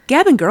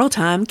Gab and Girl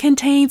Time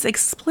contains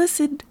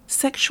explicit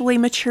sexually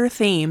mature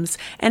themes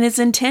and is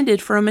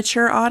intended for a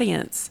mature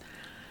audience.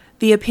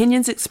 The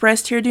opinions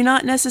expressed here do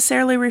not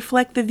necessarily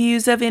reflect the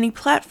views of any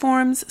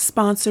platforms,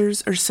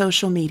 sponsors, or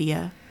social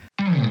media.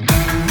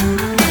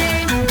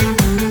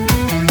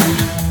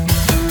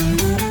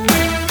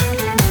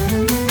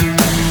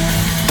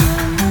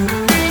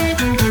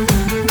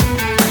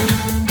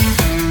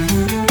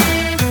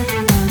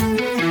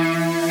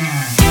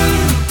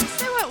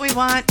 Say what we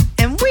want,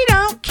 and we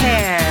don't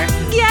care.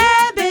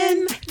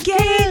 Gavin,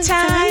 gay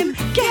time,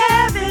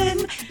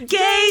 Gavin,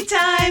 gay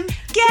time,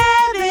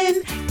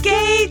 Gavin,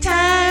 gay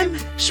time.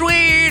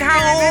 Sweet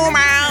home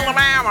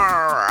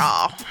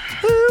Alabama,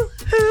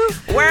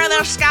 where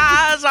the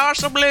skies are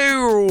so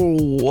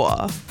blue.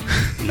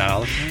 Not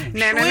all the time.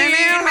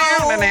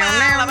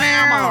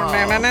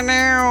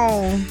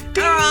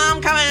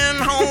 I'm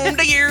coming home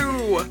to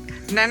you.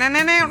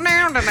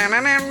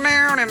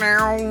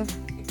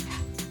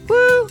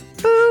 Woo,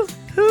 hoo,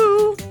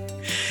 hoo.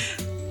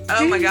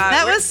 Oh my God,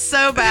 That was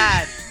so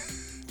bad.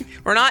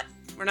 we're not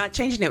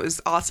changing it. It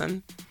was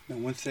awesome. No,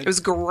 one second. It was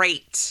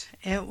great.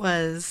 It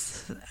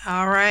was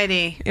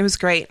alrighty. It was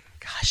great.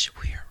 Gosh,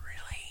 we're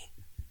really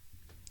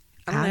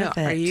I don't Out know.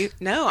 of it. Are you?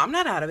 No, I'm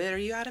not out of it. Are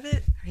you out of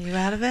it? Are you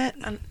out of it?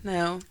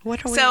 No.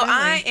 What are we So really?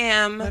 I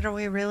am. What are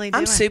we really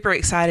doing? I'm super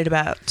excited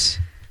about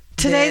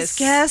Today's this.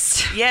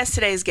 guest. Yes,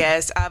 today's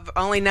guest. I've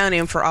only known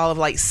him for all of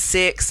like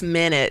 6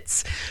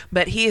 minutes,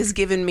 but he has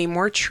given me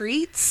more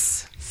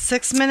treats.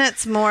 6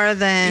 minutes more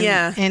than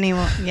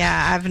anyone.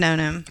 Yeah, I've known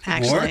him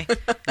actually.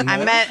 I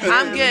met him.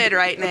 I'm good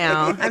right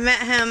now. I met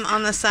him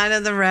on the side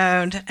of the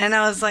road, and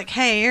I was like,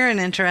 "Hey, you're an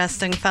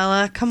interesting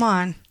fella. Come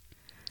on."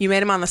 You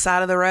met him on the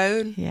side of the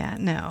road? Yeah,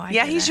 no.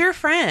 Yeah, he's your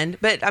friend,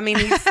 but I mean,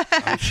 he's,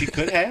 She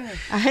could have.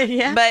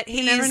 yeah, but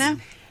you never know.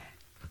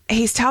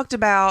 he's talked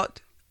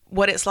about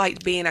what it's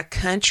like being a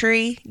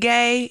country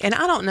gay, and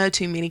I don't know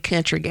too many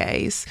country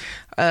gays.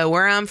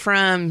 Where I'm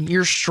from,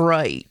 you're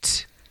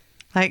straight.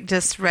 Like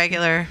just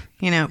regular,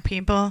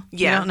 people.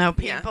 Yeah, You don't know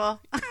yeah. people.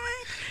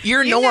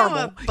 You're You know normal.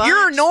 a bunch.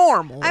 You're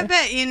normal. I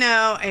bet you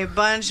know a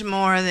bunch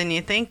more than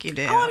you think you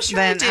do. Oh, I'm sure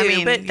I do, I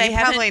mean, but they you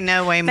probably haven't-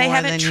 know way more They than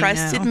haven't you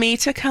trusted know. me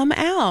to come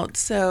out,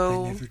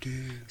 so Never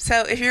do.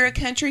 so if you're a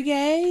country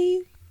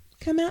gay,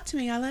 come out to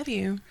me. I love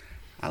you.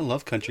 I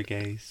love country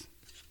gays.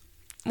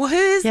 Well, who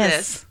is Yes.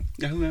 this?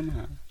 Now, who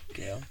am I?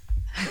 Gail.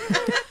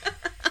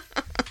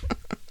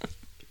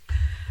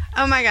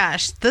 Oh my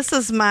gosh, this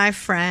is my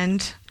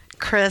friend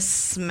Chris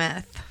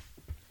Smith.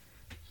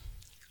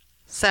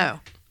 So,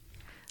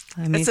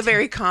 It's a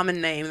very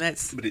common name.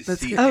 That's But it's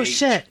that's C-H-R-S. Oh,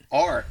 shit.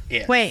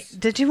 R-S. Wait,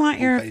 did you want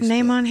your Facebook.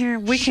 name on here?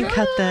 We can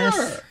cut this.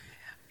 Sure.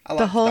 I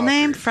The like whole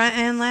name, stalkers. front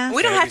and last.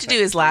 we don't have to do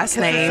his last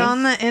 'Cause It's name.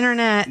 on the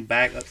internet.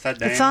 Back upside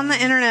down. It's on the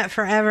internet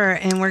forever,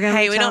 and we're gonna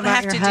Hey, be we talking don't about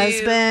have your to do-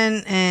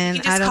 husband. And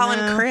You I just don't call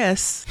know. him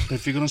Chris. But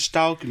if you're going to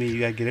stalk me, you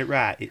got to get it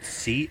right. It's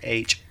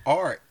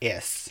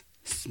C-H-R-S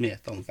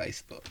Smith on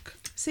Facebook.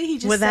 See, he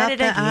just Without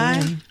said it the I.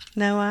 again.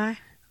 No I.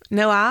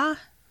 No I.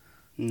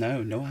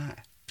 No I.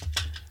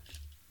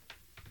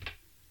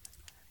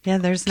 Yeah,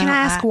 there's no Can I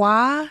ask I.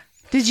 why?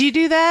 Did you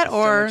do that So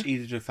or? much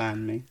easier to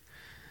find me.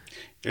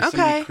 There's so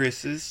Okay. many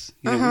Chris's.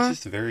 It's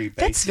just very basic.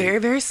 That's very,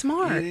 very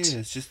smart. It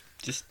is.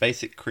 Just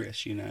basic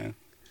Chris,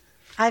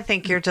 I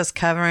think you're just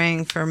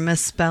covering for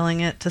misspelling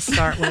it to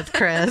start with,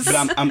 Chris.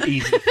 But I'm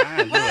easy to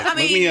find. Look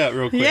me up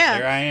real quick. yeah.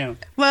 There I am.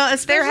 Well,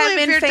 especially have if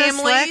been you're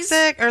families-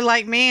 dyslexic or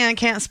like me and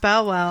can't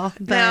spell well,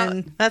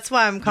 then that's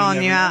why I'm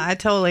calling you never out. know. I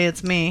totally,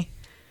 it's me.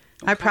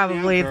 I calm down,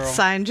 probably girl.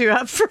 signed you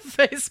up for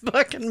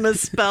Facebook and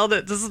misspelled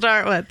it to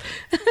start with.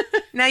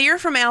 Now you're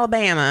from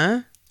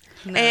Alabama,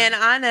 and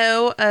I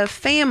know of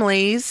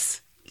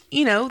families.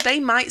 They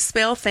might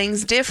spell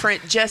things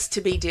different just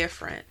to be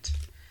different.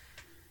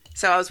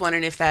 So I was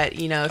wondering if that, if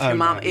Oh, your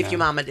mom, no, if no. your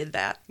mama did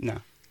that. No.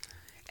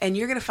 And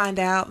you're gonna find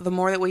out the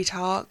more that we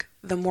talk,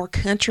 the more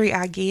country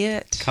I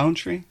get.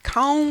 Country?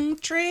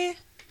 Country.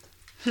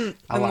 The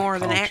I like more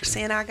of an country.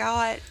 accent I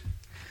got.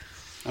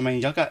 I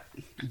mean, y'all got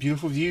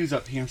beautiful views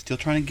up here. I'm still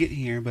trying to get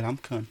here, but I'm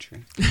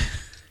country.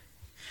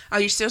 Oh,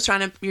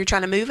 you're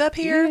trying to move up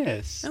here?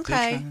 Yes. still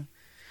Okay. trying.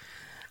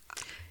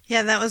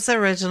 Yeah, that was the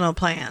original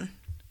plan.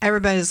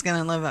 Everybody's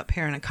going to live up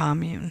here in a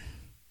commune.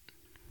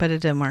 But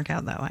it didn't work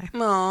out that way.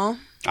 Aw,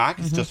 I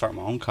can still start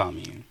my own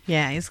commune.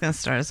 Yeah, he's going to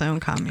start his own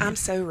commune. I'm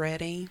so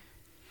ready.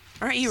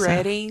 Aren't you So-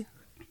 ready?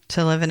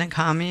 To live in a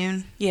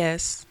commune?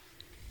 Yes.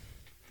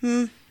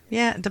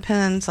 Yeah, it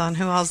depends on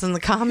who all's in the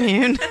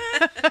commune.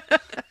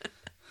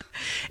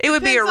 It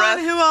would be a Depends on rough.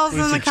 who all's in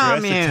Who's the the dress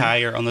commune.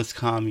 attire on this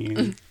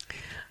commune?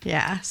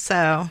 Yeah,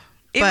 so...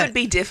 It but- would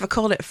be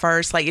difficult at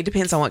first. Like, it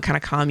depends on what kind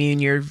of commune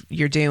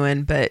you're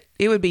doing, but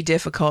it would be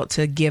difficult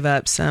to give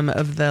up some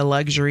of the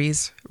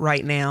luxuries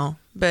right now.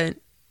 But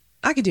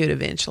I could do it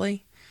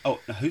eventually. Oh,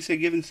 now who said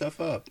giving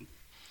stuff up?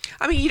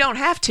 I mean, you don't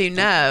have to,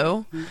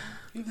 no.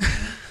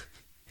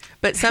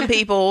 But some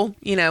people,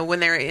 when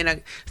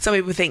they're some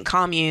people think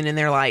commune and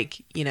they're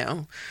like,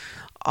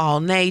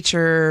 all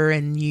nature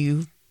and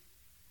you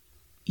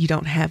you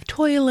don't have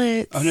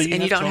toilets Oh, no, you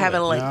and you have don't have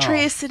toilet. No.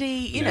 electricity,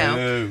 you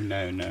know.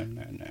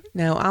 No.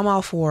 No, I'm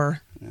all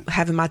for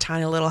having my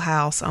tiny little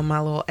house on my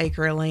little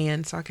acre of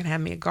land so I can have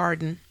me a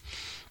garden.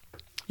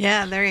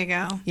 Yeah, there you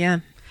go. Yeah.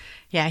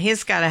 Yeah,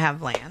 he's got to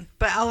have land,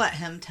 but I'll let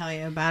him tell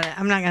you about it.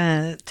 I'm not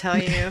going to tell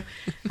you.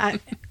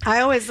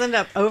 I always end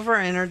up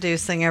over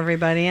introducing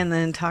everybody and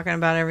then talking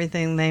about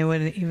everything they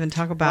would even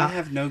talk I about.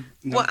 have no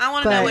Well, I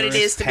want to know what it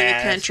is to be a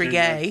past country or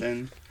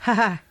gay.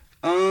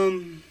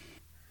 nothing.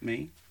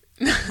 Me?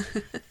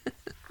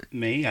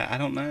 Me? I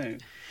don't know.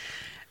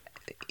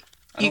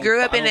 You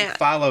grew up in I don't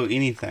follow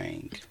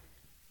anything.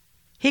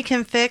 He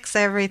can fix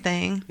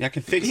everything, Yeah, I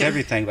can fix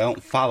everything, but I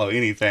don't follow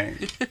anything.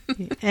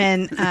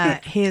 and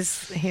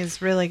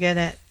he's really good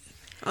at.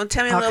 Well,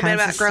 tell me a all little bit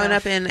kinds about of growing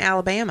stuff. up in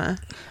Alabama.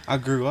 I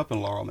grew up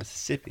in Laurel,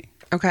 Mississippi.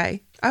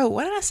 Okay. Oh,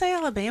 why did I say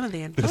Alabama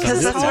then? Because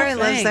Because I that's where he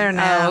live lives there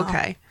now. Oh,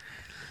 okay.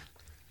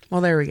 Well,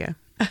 there we go.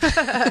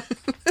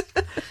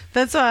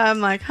 That's why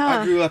I'm like, I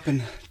huh? grew up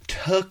in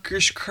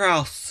Tucker's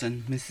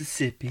Crossing,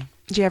 Mississippi.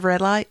 Did you have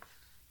red light?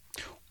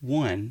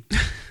 One.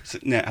 So,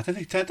 no, I think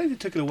they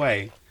took it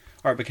away,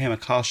 or it became a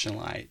caution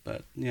light.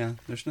 But yeah,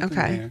 there's nothing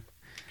Okay.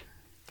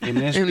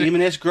 there.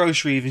 M&S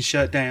Grocery even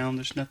shut down.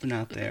 There's nothing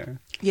out there.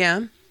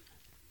 Yeah.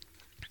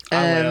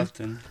 I left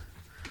and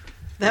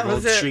That was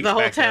rolled it. streets The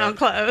whole back town up.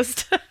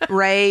 closed.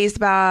 Raised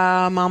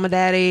by mom and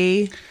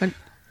daddy.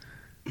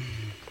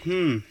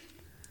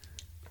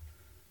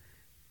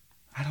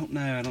 I don't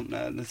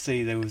know. Let's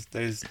see. There's.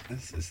 This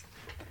is.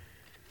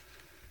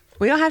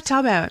 We don't have to talk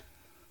about it.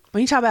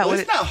 When you talk about Well, what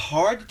it's not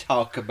hard to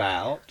talk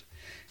about.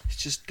 It's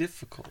just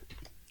difficult.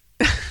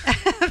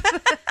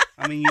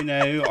 I mean,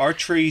 our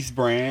trees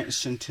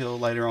branched until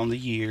later on the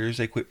years.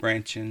 They quit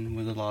branching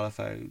with a lot of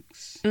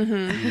folks.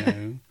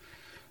 Mm-hmm.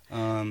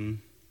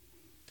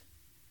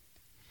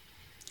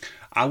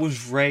 I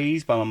was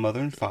raised by my mother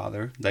and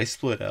father. They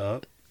split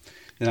up.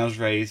 Then I was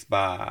raised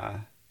by a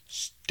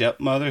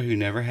stepmother who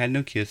never had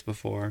no kids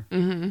before.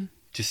 Mm-hmm.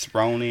 Just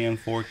thrown in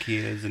 4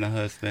 kids and a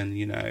husband,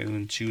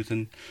 and she was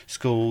in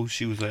school.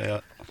 She was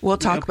a... we'll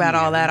talk about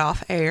all that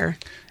off air.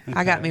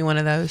 I got Okay. me one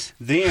of those.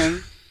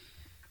 Then,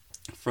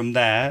 from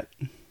that,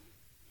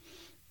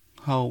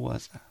 how old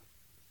was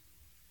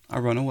I? I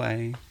run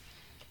away.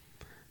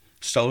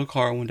 Stole a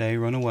car one day,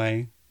 run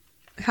away.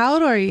 How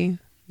old are you?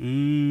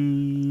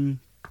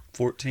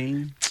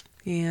 14.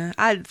 Yeah,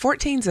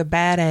 14's a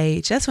bad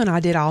age. That's when I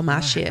did all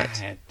my shit. I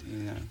had,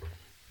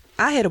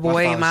 I had a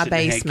boy in my father shouldn't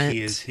have had basement.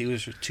 kids. He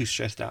was too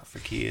stressed out for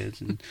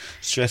kids and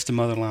stressed the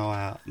mother-in-law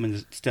out.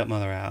 The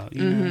stepmother out.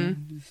 You know?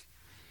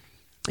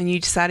 And you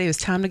decided it was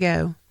time to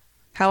go.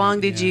 How long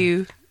did Yeah.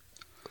 you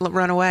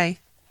run away?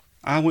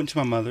 I went to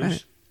my mother's,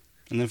 Right.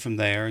 and then from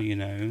there,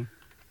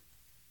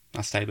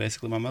 I stayed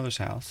basically at my mother's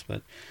house.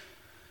 But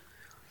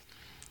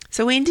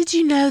So when did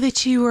you know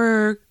that you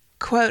were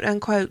quote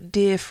unquote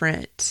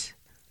different?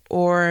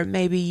 Or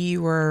maybe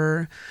you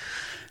were...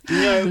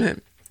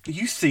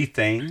 you see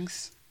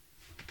things.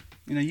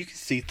 You can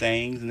see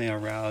things and they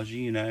arouse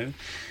you, And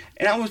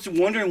I was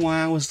wondering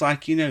why I was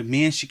like,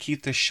 men should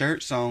keep their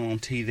shirts on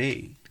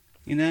TV.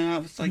 I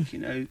was like,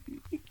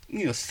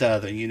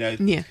 Southern,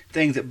 Yeah.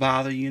 things that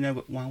bother you,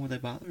 but why were they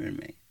bothering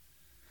me?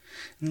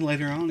 And then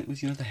later on, it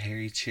was, the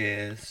hairy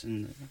chest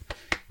and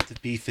the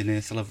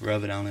beefiness. I love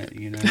rubbing on it,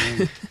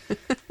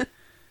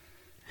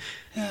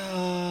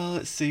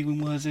 Let's see, when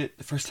was it?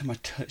 The first time I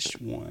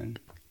touched one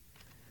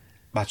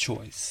by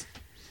choice.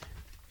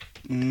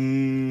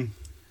 Well,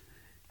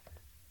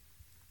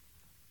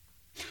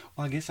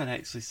 I guess I'd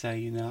actually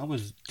say, I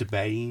was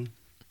debating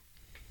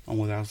on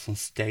whether I was going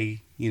to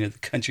stay, the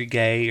country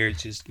gay or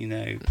just,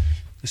 the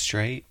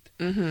straight.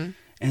 Mm-hmm. And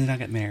then I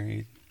got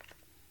married.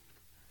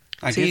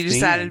 So you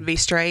decided to be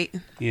straight?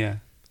 Yeah.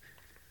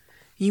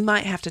 You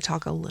might have to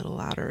talk a little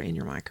louder in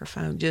your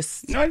microphone.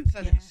 Just No, I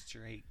decided to be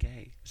straight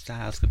gay. So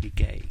I was going to be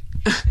gay.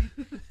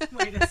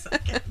 Wait a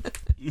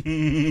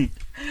second.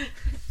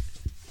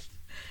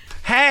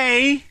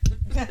 Hey!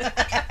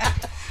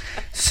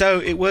 So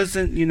it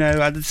wasn't,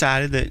 I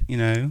decided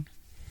that,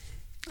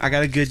 I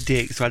got a good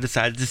dick, so I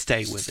decided to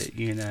stay with it,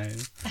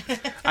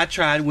 I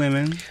tried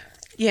women.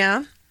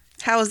 yeah.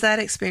 How was that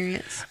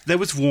experience? There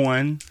was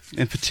one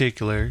in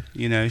particular,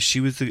 she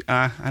was the,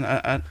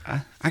 I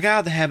got out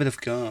of the habit of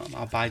gum.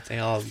 I'll bite the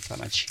hell inside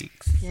my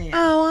cheeks. Yeah.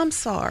 Oh, I'm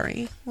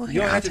sorry. Well, You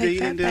here, don't I'll have to do take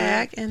it, that you do it.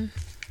 back. And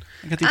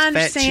I got these I fat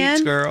understand.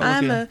 cheeks, girl.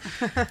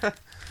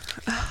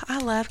 I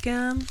love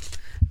gum.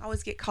 I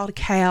always get called a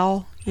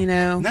cow,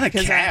 Not a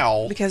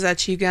cow. because I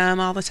chew gum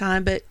all the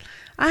time. But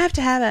I have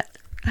to have it.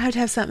 I have to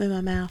have something in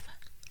my mouth.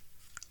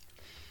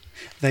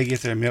 They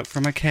get their milk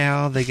from a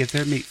cow. They get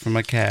their meat from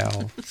a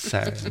cow. So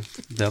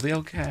they'll be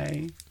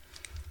okay.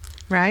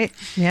 Right?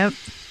 Yep.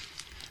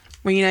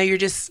 Well, you're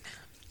just,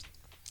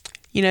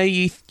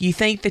 you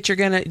think that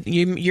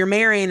you're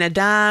marrying a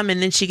dime,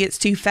 and then she gets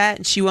too fat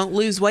and she won't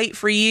lose weight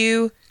for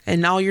you,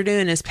 and all you're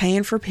doing is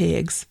paying for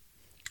pigs.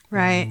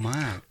 Right. Oh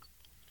my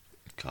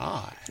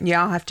God.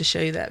 Yeah, I'll have to show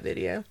you that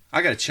video.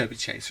 I got a chubby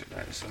chaser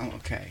though, so I'm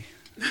okay.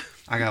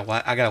 I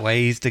got a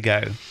ways to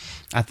go,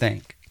 I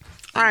think.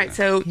 All right,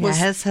 so Yeah,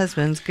 his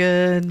husband's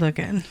good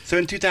looking. So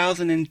in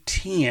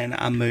 2010,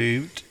 I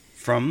moved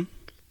from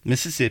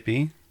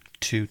Mississippi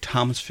to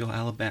Thomasville,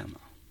 Alabama.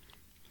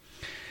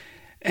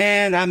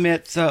 And I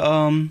met this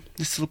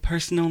little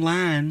person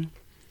online,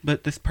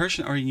 but this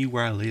person already knew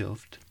where I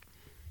lived.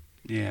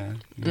 Yeah,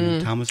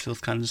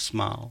 Thomasville's kind of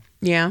small.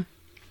 yeah.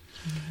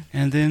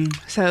 And then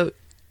So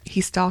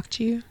he stalked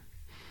you?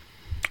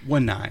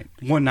 one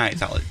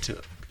night's all it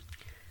took.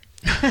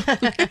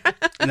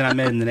 And then I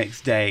met him the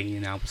next day,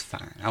 and I was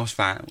fine. I was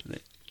fine with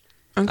it.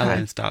 I let Okay.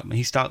 him stalk me.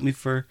 He stalked me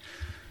for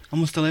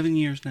almost 11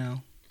 years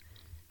now.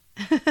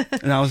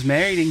 And I was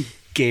married in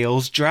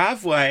Gail's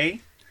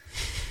driveway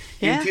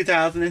Yeah. in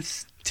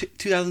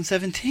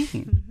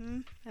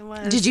 2017. It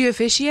was. Did you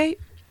officiate?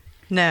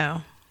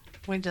 No.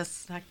 We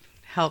just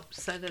helped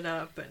set it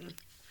up and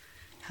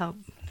help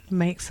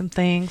make some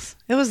things.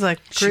 It was a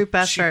group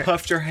She effort.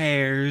 puffed her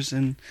hairs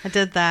and, I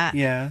did that.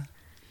 yeah,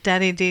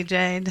 Daddy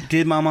DJ'd.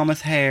 did my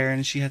mama's hair,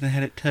 and she hasn't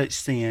had it touched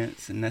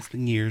since, and that's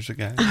been years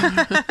ago.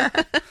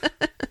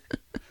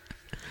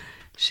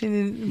 She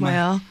did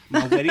well.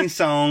 My wedding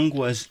song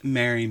was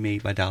Marry Me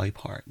by Dolly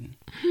Parton.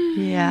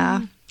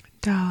 Yeah.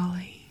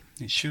 Dolly.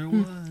 It sure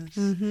was.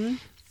 Mm-hmm.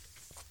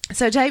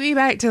 So take me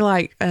back to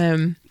like It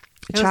was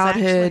actually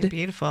childhood.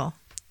 beautiful.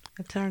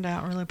 It turned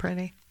out really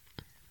pretty.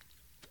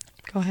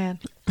 Go ahead.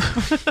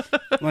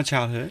 My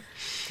childhood.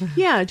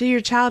 Yeah, to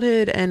your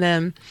childhood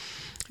and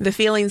the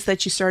feelings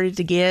that you started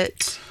to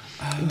get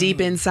deep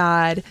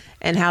inside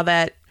and how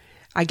that,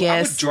 I I would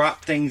guess.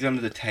 drop things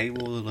under the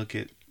table to look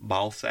at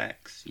ball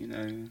sacks, you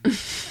know.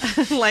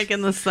 Like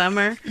in the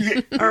summer?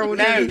 Or No,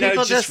 did people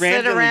just just sit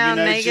randomly, around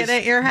you know, naked just-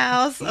 at your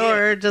house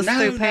or just no,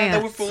 through no, pants?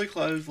 they were fully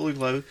clothed, fully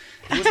clothed.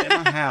 It wasn't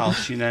at my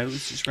house, you know. It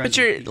was just But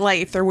random. you're like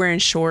if they're wearing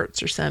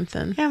shorts or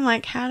something. Yeah, I'm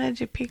like, how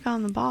did you peek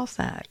on the ball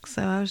sack?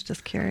 So I was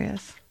just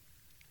curious.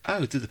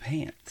 Oh, through the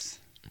pants.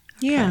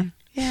 Yeah.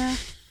 Yeah,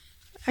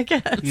 I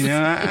guess. You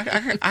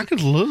know, I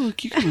could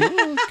look. You can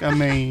look. I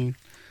mean,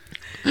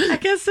 I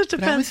guess it I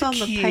depends was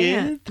a on the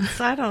kid. pants.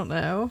 I don't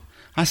know.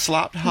 I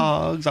slopped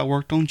hogs. I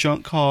worked on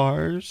junk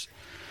cars.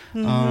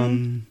 He's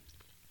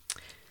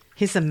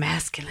a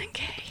masculine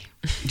gay.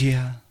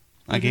 Yeah,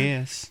 I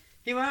guess.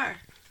 You are.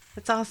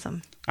 It's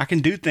awesome. I can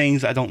do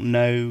things I don't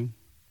know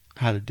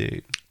how to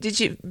do. Did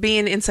you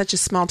being in such a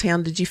small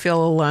town, did you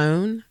feel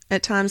alone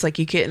at times? Like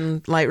you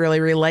couldn't like really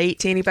relate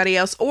to anybody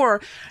else?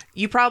 Or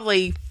you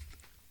probably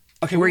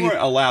Okay, Were we you-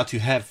 weren't allowed to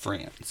have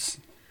friends.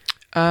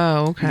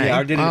 Oh, okay. Yeah,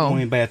 I didn't oh.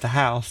 want anybody at the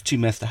house to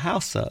mess the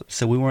house up.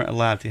 So we weren't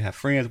allowed to have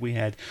friends. We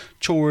had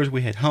chores,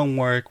 we had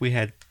homework, we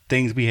had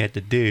things we had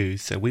to do.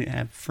 So we didn't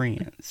have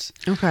friends.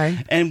 Okay.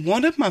 And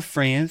one of my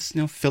friends,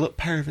 Philip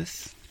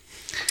Purvis,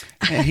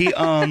 and he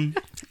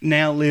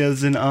now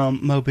lives in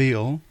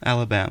Mobile,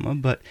 Alabama,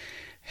 but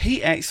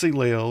he actually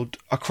lived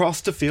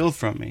across the field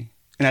from me.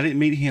 And I didn't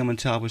meet him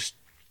until I was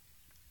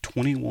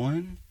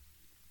 21.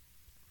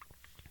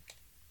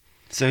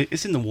 So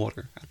it's in the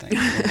water, I think.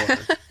 It's in the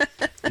water.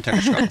 In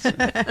Tucker Charleston.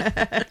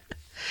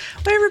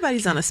 Well,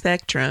 everybody's on a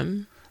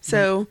spectrum.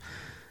 So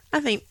I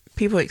think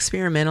people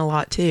experiment a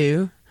lot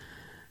too,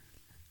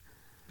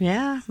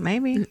 Yeah,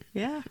 maybe.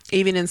 Yeah.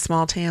 even in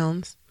small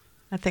towns.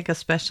 I think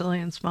especially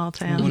in small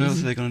towns. What else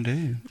are they going to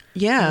do?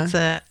 Yeah. That's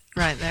it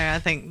right there. I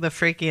think the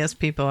freakiest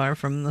people are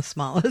from the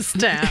smallest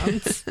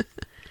towns.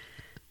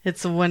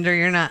 It's a wonder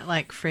you're not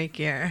like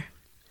freakier.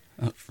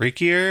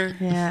 Freakier?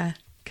 Yeah.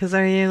 Because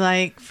are you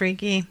like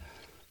freaky?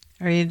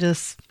 Are you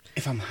just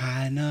If I'm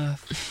high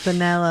enough.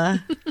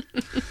 vanilla?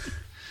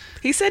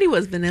 He said he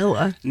was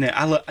vanilla. No,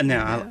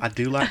 I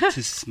do like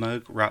to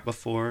smoke right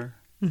before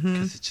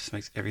because it just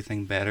makes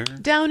everything better.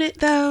 Don't it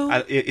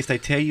though? If they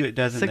tell you it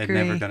doesn't, they've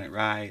never Disagree. done it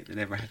right. They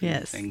never have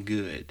Yes. anything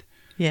good.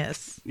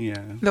 Yes. You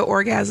know. The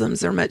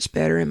orgasms are much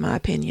better in my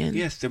opinion.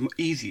 Yes, they're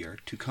easier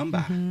to come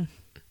by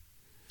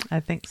I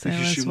think so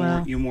because as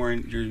well. you're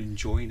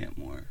enjoying it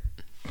more.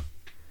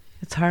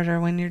 It's harder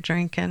when you're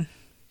drinking.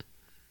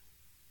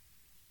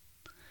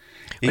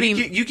 What do you-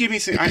 You give me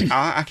some.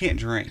 I can't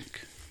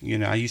drink. You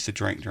know, I used to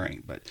drink,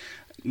 but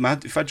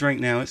if I drink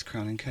now, it's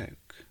Crown and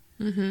Coke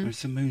or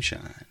some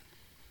moonshine.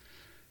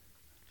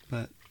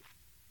 But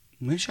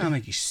moonshine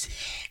make you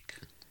sick.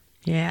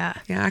 Yeah.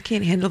 Yeah, I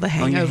can't handle the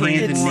On your hangover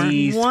hands and anymore.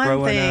 knees. One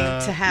throwing thing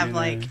up, to have you know.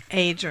 like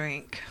a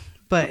drink,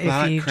 but I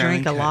like if you Crown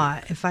drink a and Coke.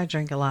 lot, if I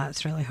drink a lot,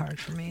 it's really hard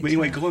for me. But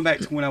anyway, to- going back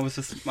to when I was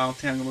a small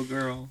town little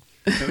girl.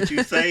 Is that what you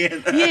were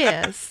saying?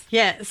 Yes.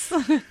 Yes.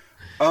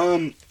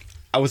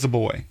 I was a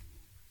boy.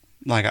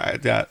 Like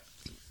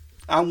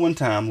I one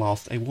time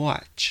lost a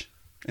watch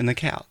in the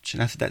couch,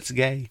 and I said that's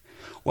gay.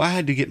 Well, I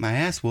had to get my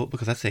ass whooped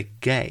because I said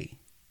gay.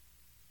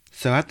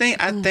 So I think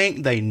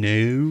they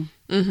knew,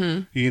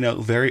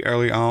 very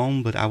early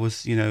on, but I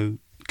was,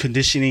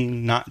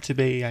 conditioning not to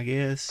be. I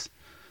guess.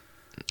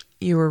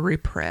 You were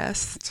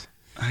repressed.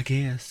 I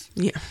guess.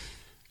 Yeah.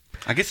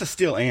 I guess I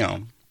still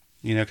am.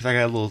 Because I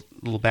got a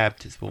little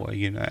Baptist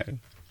boy.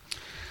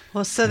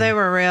 Well, so they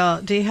were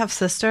real. Do you have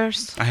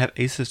sisters? I have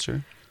a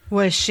sister.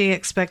 Was she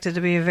expected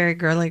to be a very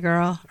girly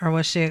girl, or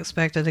was she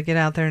expected to get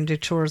out there and do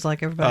chores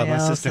like everybody My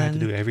else? sister had to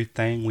do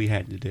everything we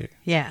had to do.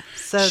 Yeah.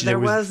 So there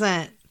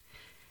wasn't.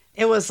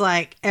 It was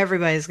like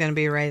everybody's going to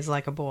be raised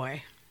like a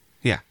boy.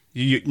 Yeah.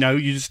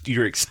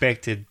 You're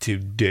expected to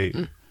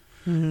do.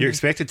 You're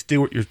expected to do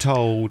what you're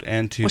told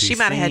and to. Well, she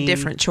might have had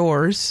different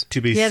chores.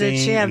 To be Yeah. seen Did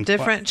she have and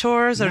different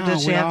chores, or No, did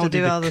she we have to did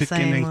do all the cooking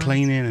same and ones?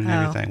 cleaning and Oh.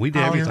 everything? We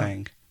did Oh.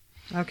 everything.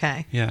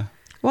 Okay. Yeah.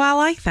 Well, I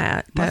like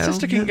that. My though.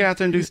 sister can get out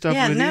there and do stuff.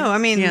 Yeah. with No. you. I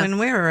mean, Yeah. when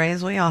we were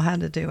raised, we all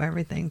had to do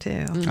everything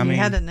too. I You mean-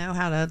 had to know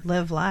how to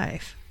live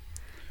life.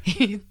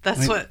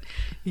 That's what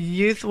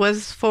youth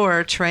was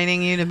for,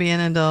 training you to be an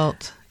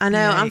adult. I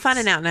know. I'm Yikes.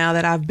 finding out now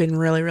that I've been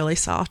really, really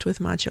soft with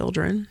my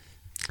children.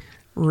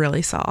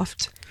 Really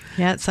soft.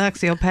 Yeah, it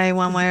sucks. You'll pay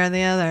one way or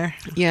the other.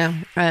 Yeah.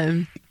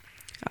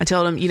 I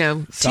told them,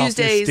 Softness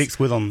Tuesdays. sticks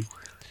with them.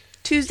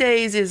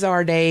 Tuesdays is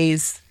our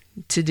days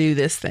to do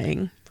this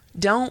thing.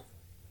 Don't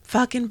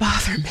fucking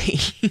bother me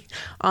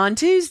on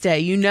Tuesday.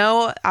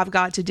 I've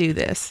got to do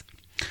this.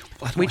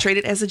 We treat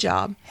it as a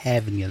job.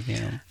 Have any of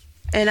them?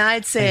 And I'd I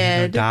have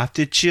said,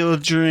 adopted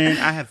children.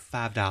 I have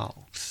 5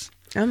 dogs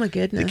oh my to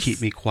goodness. keep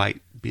me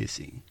quite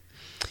busy.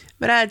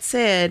 But I'd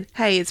said,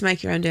 hey, it's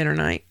make your own dinner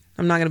night.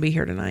 I'm not going to be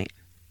here tonight.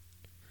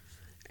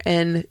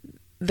 And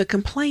the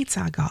complaints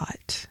I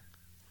got.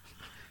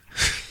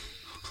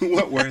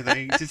 What were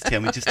they? Just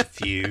tell me just a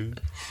few.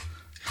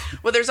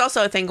 Well, there's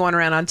also a thing going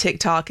around on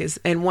TikTok and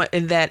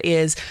that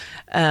is,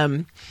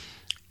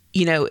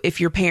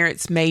 if your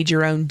parents made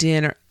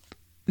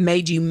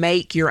you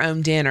make your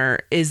own dinner,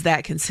 is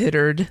that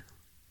considered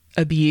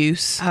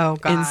abuse? Oh, in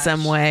gosh.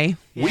 some way?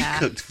 We Yeah.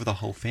 cooked for the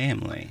whole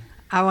family.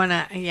 I want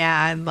to.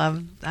 Yeah, I'd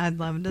love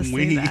to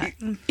see that.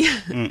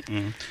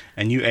 Mm-mm.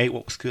 And you ate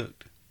what was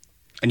cooked,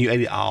 and you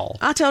ate it all.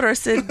 I told her, I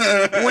said,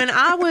 when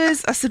I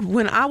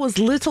was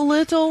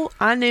little,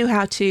 I knew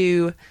how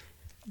to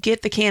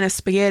get the can of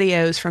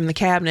SpaghettiOs from the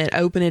cabinet,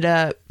 open it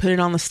up, put it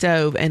on the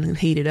stove, and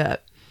heat it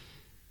up.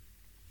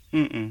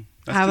 Mm-mm.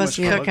 That's I too was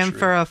much cooking luxury.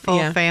 for a full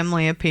Yeah.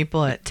 family of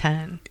people at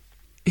 10.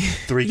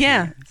 3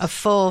 Yeah. cans. A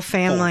full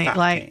family, 4 or 5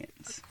 like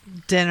cans.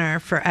 dinner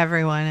for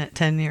everyone at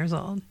 10 years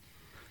old.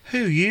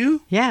 Who,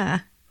 you? Yeah.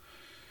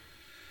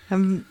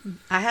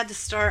 I had to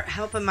start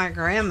helping my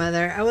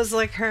grandmother. I was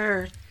like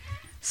her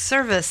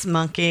service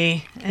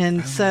monkey.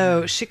 And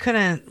so she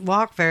couldn't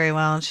walk very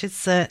well. And she'd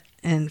sit.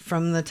 And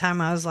from the time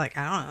I was like,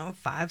 I don't know,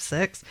 5,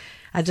 6,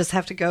 I just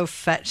have to go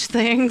fetch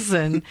things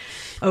and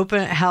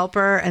help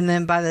her. And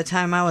then by the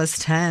time I was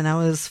 10, I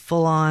was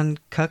full on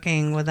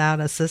cooking without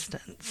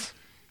assistance.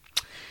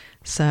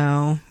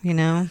 So,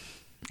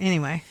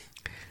 anyway.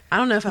 I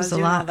don't know if I It was was a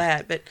doing all lot.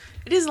 that, but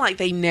it isn't like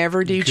they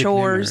never do Good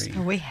chores.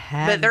 memory. We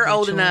had But they're to do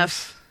old chores.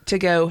 enough to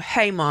go,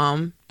 hey,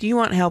 Mom, do you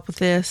want help with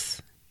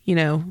this?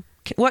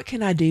 What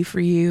can I do for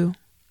you?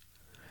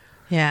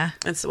 Yeah.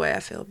 That's the way I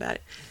feel about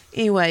it.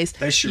 Anyways,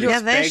 They should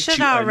Yeah, they respect should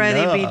you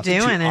already be enough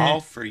doing to it.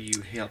 offer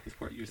you help is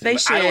what you're saying.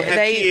 They But I don't should. have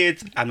They-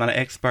 kids. I'm not an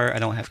expert. I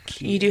don't have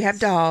kids. you do have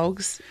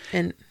dogs,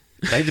 and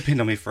They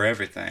depend on me for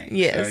everything.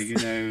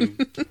 Yes. So,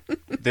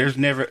 there's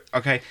never...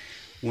 Okay,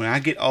 when I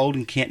get old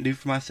and can't do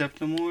for myself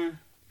no more,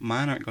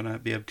 mine aren't going to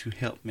be able to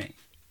help me.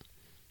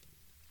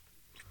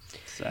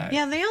 So,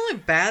 Yeah, the only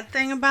bad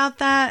thing about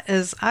that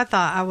is I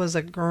thought I was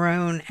a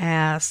grown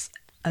ass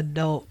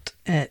adult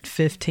at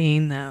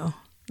 15, though.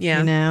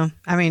 yeah.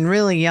 I mean,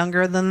 really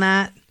younger than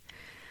that.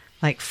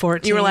 Like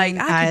 14. You were like,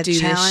 I could do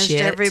this challenged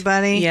shit.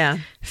 everybody. Yeah.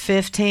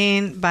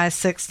 15, by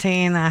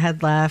 16, I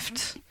had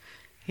left.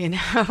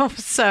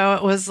 So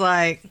it was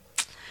like,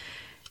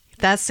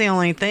 that's the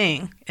only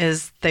thing,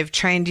 is they've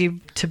trained you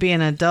to be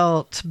an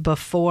adult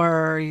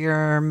before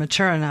you're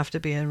mature enough to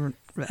be an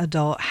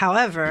adult.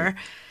 However,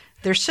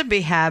 there should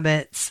be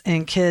habits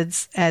in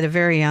kids at a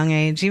very young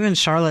age, even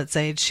Charlotte's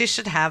age. She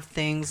should have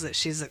things that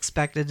she's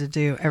expected to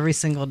do every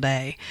single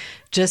day,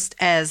 just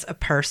as a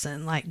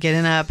person, like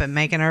getting up and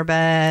making her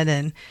bed.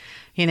 And,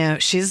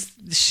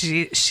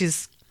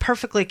 she's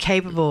perfectly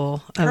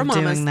capable Her of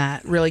mama's doing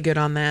that. really good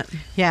on that.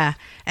 Yeah.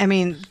 I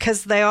mean,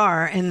 because they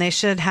are, and they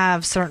should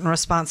have certain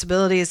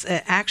responsibilities.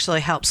 It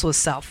actually helps with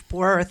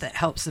self-worth. It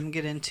helps them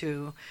get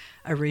into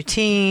a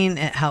routine.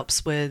 It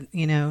helps with,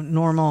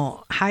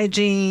 normal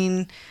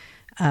hygiene,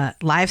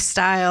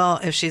 lifestyle.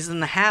 If she's in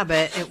the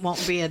habit, it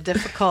won't be a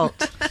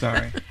difficult,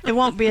 sorry. it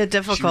won't be a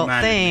difficult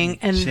reminded thing. me.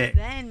 And Shit.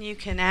 then you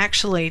can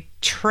actually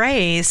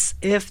trace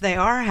if they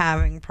are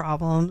having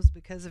problems,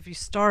 because if you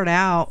start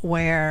out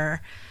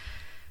where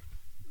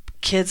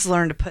kids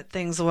learn to put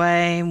things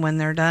away when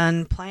they're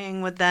done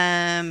playing with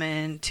them,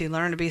 and to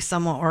learn to be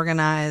somewhat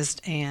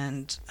organized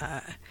and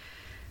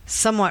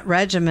somewhat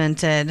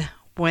regimented.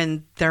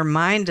 When their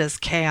mind is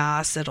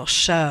chaos, it'll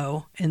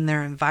show in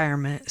their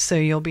environment. So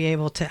you'll be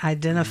able to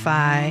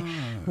identify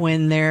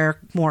when they're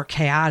more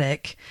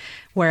chaotic.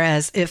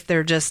 Whereas if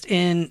they're just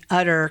in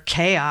utter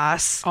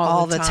chaos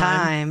all the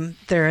time,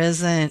 they're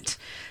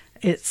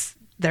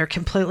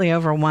completely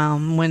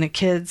overwhelmed. When a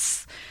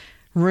kid's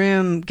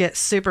room gets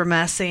super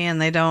messy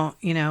and they don't,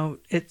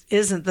 it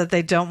isn't that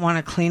they don't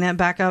want to clean it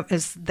back up,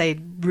 it's they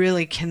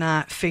really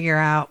cannot figure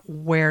out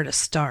where to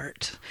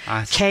start.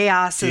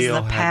 Chaos is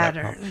the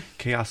pattern.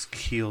 Chaos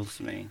kills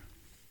me.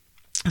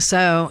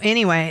 So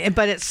anyway,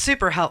 but it's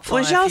super helpful.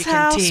 Was if y'all's you can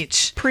house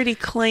teach pretty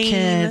clean?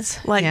 kids.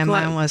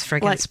 Mine was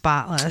freaking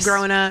spotless.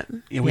 Growing up?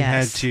 Yeah, we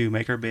had Yes. to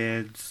make our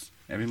beds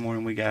every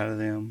morning we got out of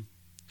them.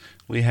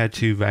 We had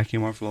to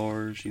vacuum our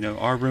floors.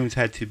 Our rooms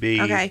had to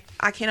be... Okay,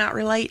 I cannot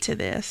relate to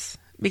this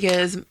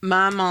because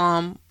my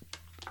mom,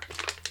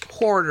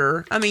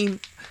 hoarder. I mean,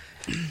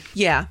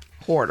 yeah,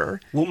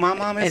 hoarder. Well, my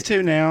mom is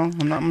too now.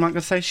 I'm not going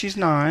to say she's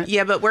not.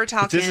 Yeah, but we're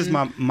talking... But this is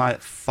my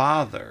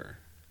father.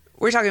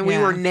 We're talking, we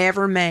Yeah. were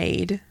never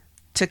made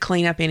to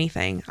clean up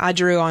anything. I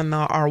drew on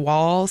our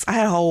walls. I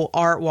had a whole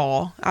art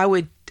wall. I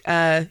would,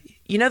 the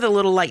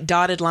little like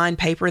dotted line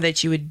paper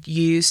that you would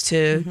use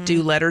to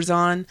do letters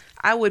on?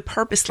 I would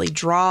purposely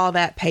draw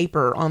that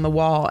paper on the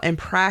wall and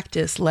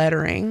practice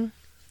lettering.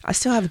 I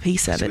still have a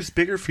piece of So it it. was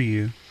bigger for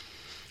you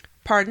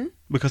Pardon?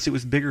 because it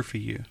was bigger for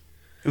you.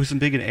 It was a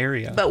big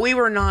area. But we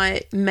were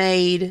not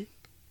made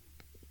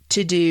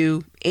to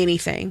do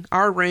anything.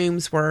 Our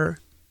rooms were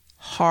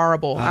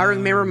horrible. I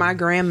remember my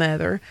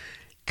grandmother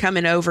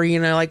coming over,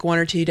 like 1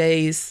 or 2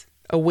 days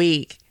a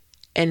week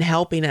and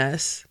helping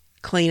us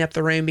clean up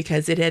the room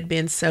because it had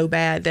been so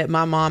bad that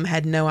my mom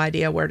had no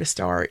idea where to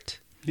start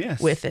yes.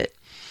 with it.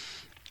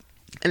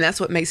 And that's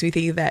what makes me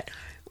think that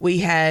we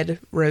had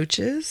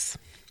roaches.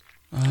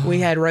 We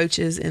had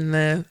roaches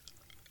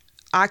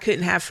I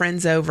couldn't have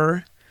friends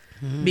over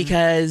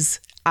because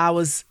I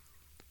was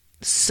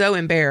so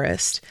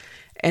embarrassed.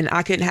 And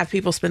I couldn't have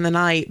people spend the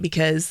night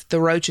because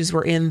the roaches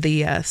were in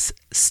the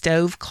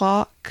stove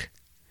clock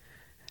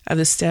of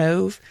the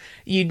stove.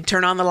 You'd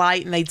turn on the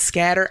light and they'd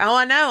scatter. Oh,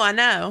 I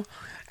know.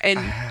 And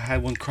I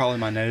had one crawl in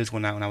my nose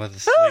when I was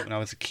asleep when I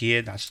was a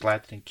kid. I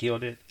slapped it and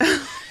killed it.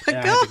 And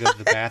I had to go to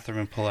the bathroom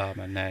and pull out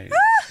my nose.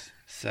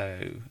 So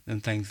then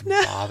things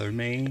bothered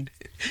me.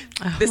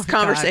 this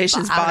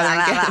conversation's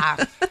bothering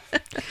me.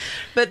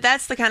 But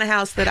that's the kind of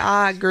house that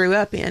I grew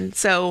up in.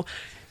 So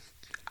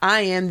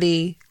I am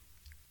the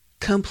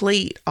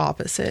complete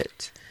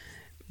opposite.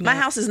 My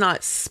house is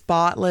not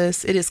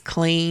spotless. It is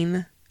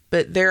clean.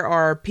 But there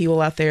are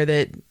people out there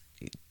that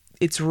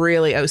it's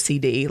really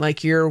OCD.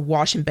 Like you're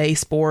washing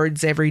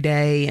baseboards every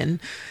day and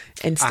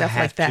stuff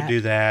like that. I have to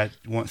do that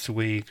once a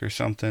week or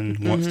something,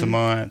 once a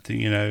month.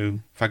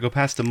 If I go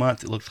past a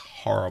month, it looks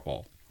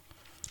horrible.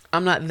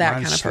 I'm not that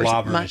Mine's kind of person.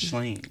 slobber My-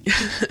 machine.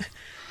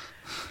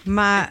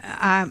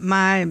 My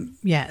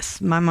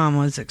mom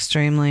was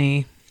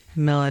extremely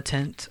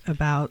militant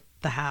about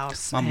the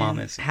house. My mom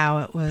and is. how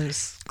it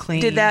was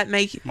clean. Did that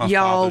make My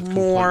y'all father's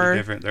completely more?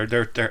 different.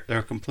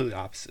 They're completely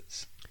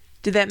opposites.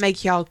 Did that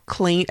make y'all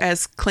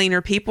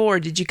cleaner people, or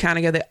did you kind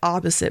of go the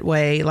opposite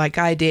way, like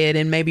I did,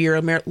 and maybe you're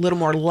a little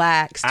more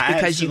laxed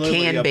because you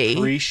can I be?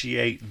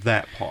 appreciate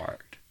that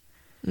part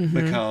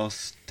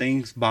because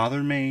things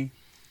bother me.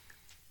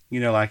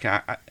 Like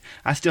I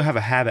still have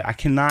a habit. I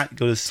cannot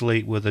go to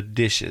sleep with the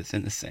dishes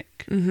in the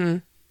sink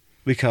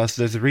because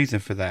there's a reason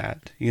for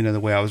that. The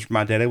way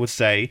my daddy would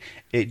say,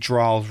 it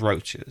draws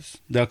roaches.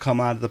 They'll come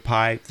out of the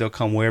pipe. They'll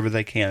come wherever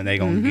they can, and they're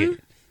gonna get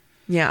it.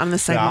 Yeah, I'm the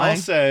same But way.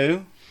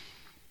 also,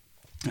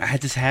 I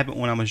had this habit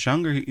when I was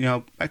younger,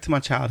 back to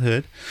my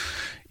childhood,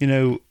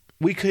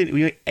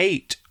 we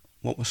ate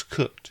what was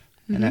cooked,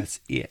 and that's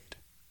it.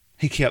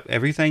 He kept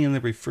everything in the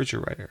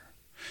refrigerator.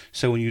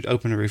 So when you'd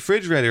open the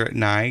refrigerator at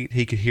night,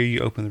 he could hear you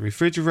open the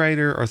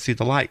refrigerator or see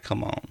the light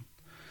come on.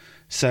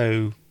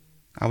 So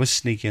I would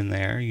sneak in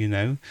there,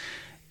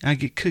 I'd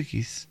get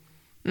cookies.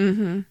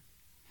 Yeah,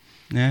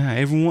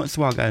 every once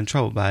in a while I got in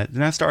trouble by it.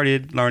 Then I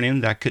started learning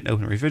that I couldn't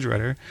open the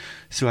refrigerator,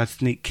 so I'd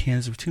sneak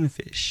cans of tuna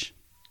fish.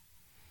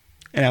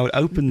 And I would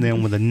open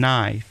them with a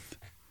knife.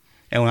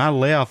 And when I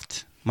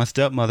left, my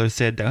stepmother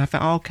said, I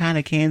found all kind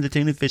of cans of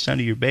tuna fish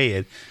under your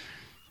bed.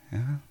 Yeah.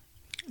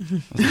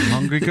 I was a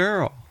hungry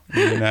girl,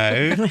 But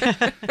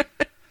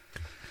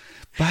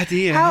I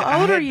did. How old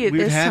I are had you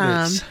weird this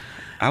habits. time?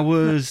 I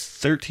was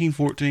 13,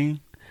 14.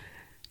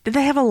 Did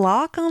they have a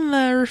lock on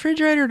the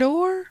refrigerator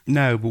door?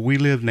 No, but we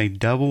lived in a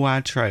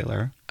double-wide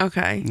trailer,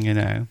 Okay.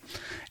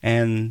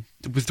 And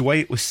it was the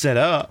way it was set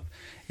up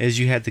is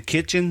you had the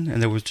kitchen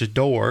and there was the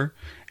door,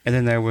 and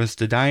then there was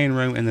the dining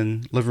room and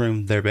then living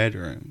room, their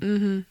bedroom.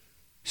 Mm-hmm.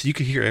 So you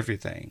could hear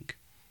everything.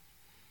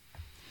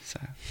 So,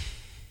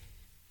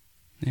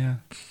 yeah.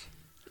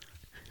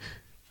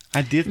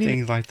 I did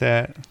things like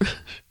that.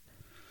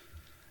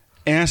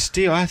 And I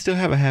still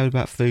have a habit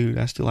about food.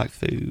 I still like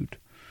food.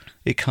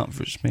 It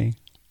comforts me.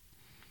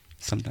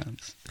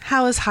 Sometimes.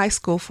 How was high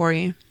school for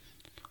you?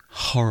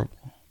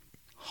 Horrible.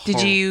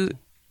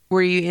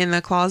 Were you in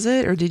the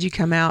closet or did you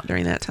come out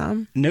during that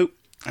time? Nope.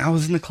 I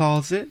was in the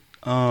closet.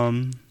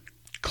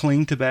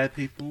 Cling to bad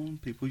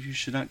people you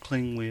should not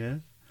cling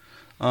with.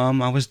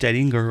 I was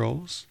dating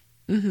girls.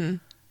 Mm-hmm.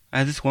 I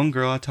had this one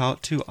girl I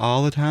talked to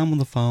all the time on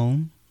the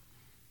phone.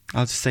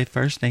 I'll just say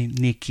first name,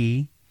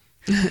 Nikki.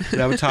 But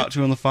I would talk to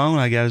her on the phone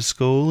when I got out of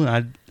school, and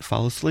I'd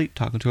fall asleep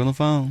talking to her on the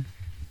phone.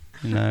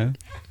 you know.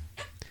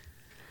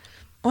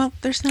 Well,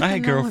 there's nothing I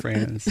had wrong with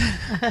girlfriends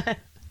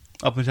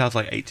up until I was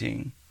like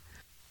 18.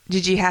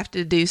 Did you have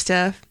to do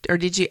stuff, or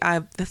did you?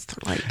 That's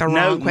like the No,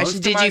 wrong most question.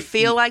 of Did my- you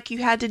feel like you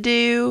had to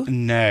do?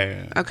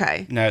 No.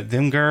 Okay. No,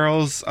 them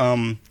girls,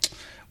 when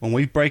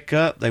we break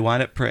up, they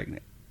wind up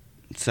pregnant.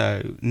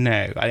 So,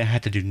 no, I didn't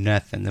have to do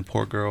nothing. The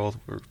poor girls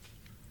were...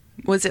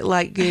 Was it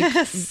like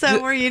good?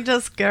 So were you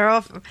just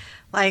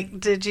like,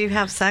 did you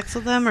have sex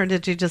with them or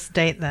did you just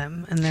date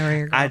them and they were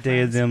your I girlfriends?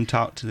 dated them,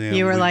 talked to them.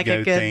 You were we'd like a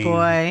go good things.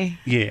 boy.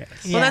 Yes.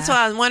 Well, that's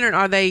why I was wondering.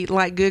 Are they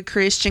like good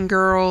Christian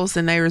girls,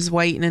 and they was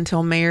waiting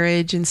until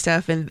marriage and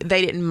stuff, and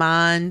they didn't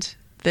mind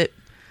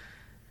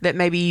that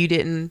maybe you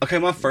didn't Okay,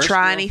 my first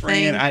try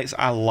girlfriend, anything?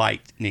 I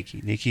liked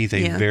Nikki. Nikki's a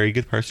Yeah. very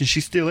good person.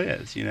 She still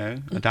is, you know.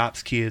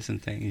 Adopts kids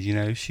and things, you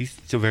know. She's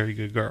a very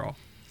good girl.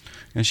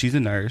 And she's a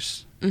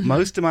nurse. Mm-hmm.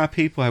 Most of my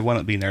people have wanted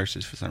to be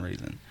nurses for some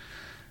reason.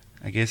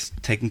 I guess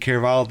taking care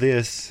of all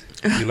this,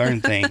 you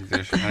learn things,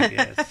 I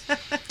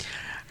guess.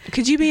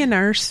 Could you be a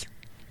nurse?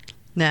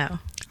 No.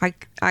 I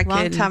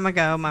Long could. time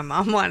ago, my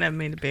mom wanted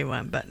me to be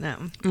one, but no.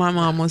 My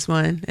mom was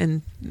one,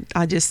 and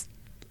I just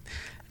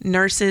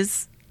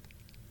nurses.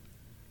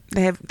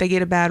 They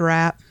get a bad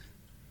rap.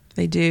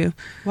 They do,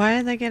 Why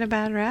did they get a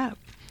bad rap?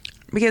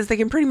 because they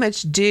can pretty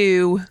much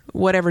do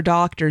whatever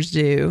doctors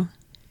do.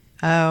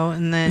 Oh,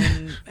 and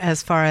then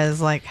as far as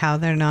like how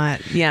they're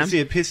not Yeah. See,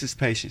 it pisses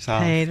patients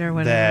off. paid or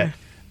whatever.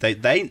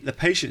 That the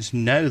patients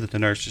know that the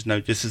nurses know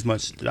just as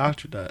much as the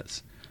doctor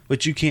does.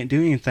 But you can't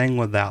do anything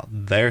without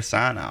their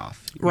sign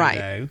off. Right. You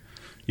know?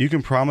 You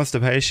can promise the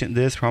patient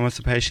this, promise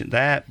the patient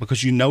that,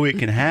 because you know it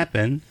can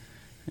happen.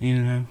 You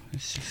know,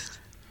 it's just.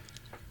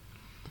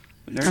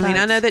 I mean,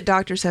 I know that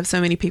doctors have so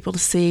many people to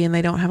see, and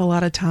they don't have a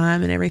lot of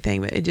time and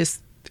everything, but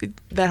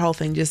that whole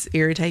thing just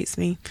irritates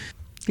me.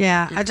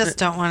 Yeah, I just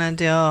don't want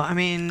to deal. I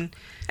mean,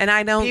 And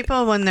I don't.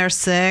 people when they're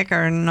sick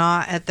are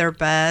not at their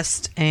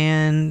best,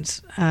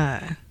 and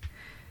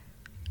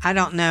I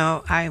don't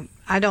know.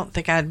 I don't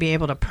think I'd be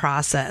able to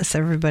process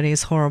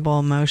everybody's horrible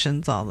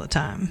emotions all the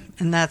time,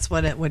 and that's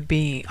what it would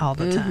be all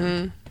the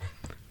time.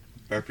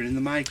 Burping in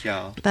the mic,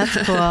 y'all. That's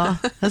cool.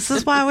 This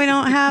is why we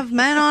don't have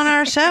men on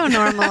our show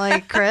normally,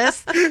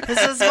 Chris.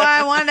 This is why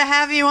I wanted to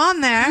have you on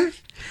there.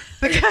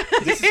 Because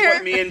This is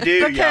what men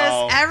do, because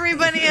y'all.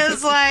 everybody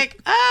is like,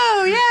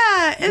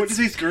 oh yeah, What do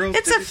these girls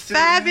it's do a to sit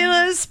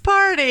fabulous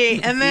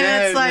party, and then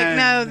No, it's like, no,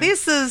 no, no.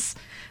 this is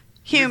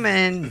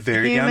human.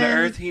 Very down to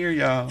earth here,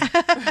 y'all.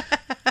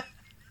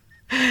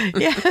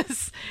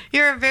 Yes,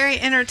 you're very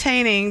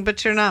entertaining,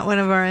 but you're not one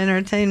of our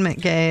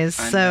entertainment gays,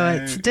 I so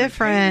know. it's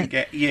different.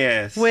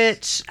 Yes.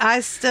 Which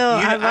I still,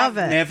 You know, I love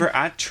I've it.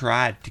 I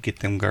tried to get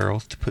them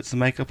girls to put some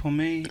makeup on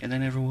me, and they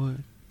never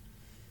would.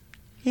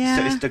 Yeah.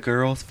 So it's the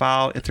girls'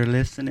 fault. If they're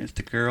listening, it's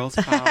the girls'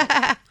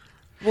 fault.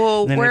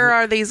 Well, They where never-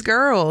 are these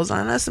girls?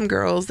 I know some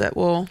girls that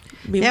will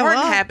be Yeah, more than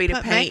we'll happy to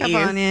put paint makeup you.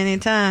 on you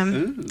anytime.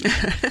 Ooh.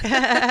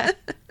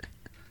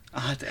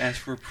 I'll have to ask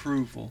for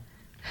approval.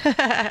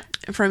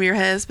 From your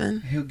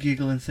husband. He'll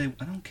giggle and say,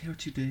 I don't care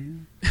what you do.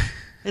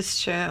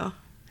 It's true.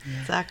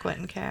 Zach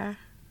wouldn't care.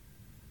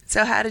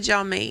 So how did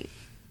y'all meet?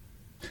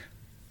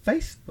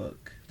 Facebook.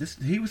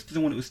 He was the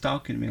one that was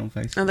stalking me on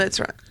Facebook. Oh, that's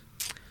right.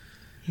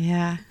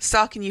 Yeah.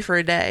 Stalking you for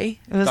a day.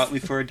 It was, Stalked me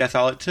for that's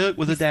all it took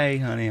was a day,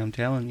 honey. I'm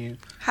telling you.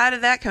 How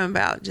did that come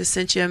about? Just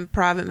sent you a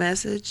private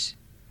message?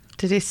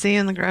 did he see you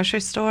in the grocery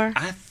store?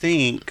 I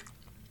think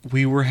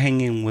we were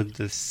hanging with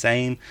the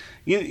same.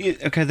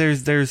 Okay,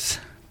 there's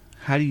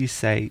how do you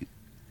say,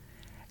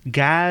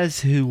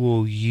 guys who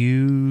will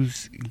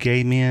use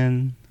gay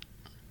men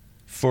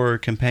for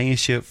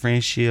companionship,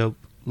 friendship,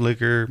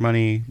 liquor,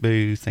 money,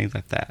 booze, things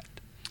like that.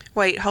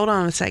 Wait, hold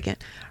on a second.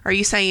 Are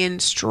you saying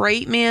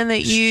straight men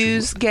that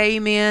use gay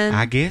men?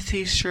 I guess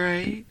he's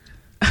straight.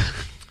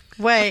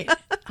 Wait,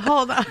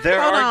 hold on.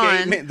 There Hold are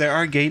gay on. men. There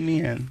are gay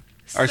men.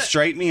 Or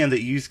straight men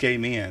that use gay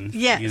men.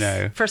 Yes, You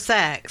know. for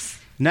sex.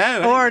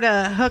 No. Or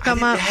to hook I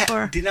them up didn't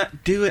for... did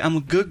not do it. I'm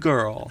a good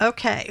girl.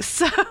 Okay,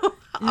 so...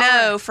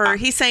 No,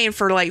 he's saying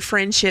for like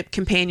friendship,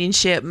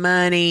 companionship,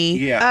 money.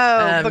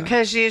 Yeah. Oh,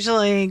 because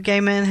usually gay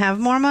men have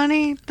more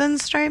money than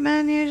straight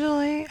men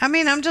usually? I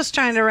mean, I'm just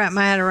trying to wrap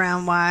my head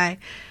around why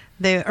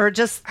they... Or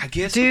just I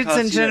guess dudes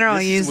because, in general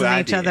this is using what I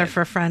each other did.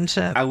 for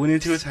friendship. I went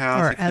into his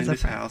house. Or I as cleaned a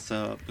his friend. house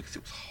up because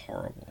it was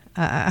horrible.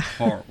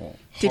 Horrible.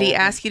 Did he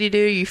Horrible. ask you to do?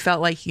 You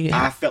felt like you.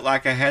 I felt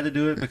like I had to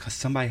do it because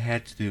somebody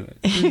had to do it.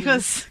 He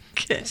was...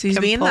 So he's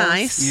being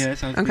nice.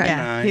 Yes, I was Okay. being Yeah,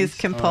 nice. he's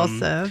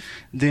compulsive.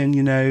 Then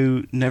he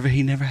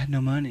never had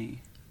no money.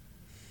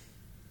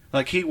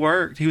 Like he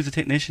worked, he was a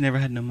technician, never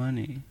had no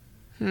money.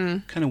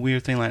 Kind of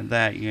weird thing like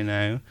that,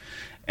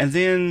 And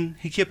then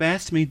he kept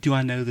asking me, "Do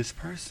I know this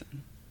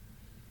person?"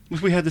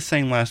 Which we had the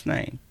same last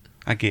name,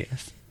 I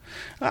guess.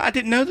 I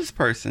didn't know this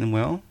person.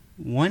 Well,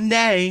 one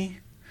day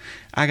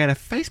I got a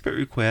Facebook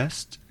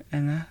request,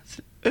 and I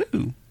said,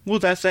 "Ooh, well,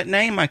 that's that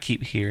name I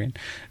keep hearing."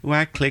 Well,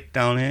 I clicked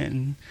on it,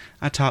 and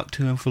I talked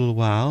to him for a little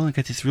while, and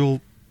got this real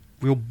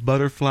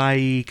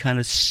butterfly kind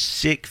of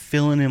sick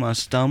feeling in my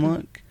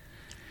stomach.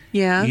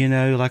 Yeah.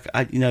 Like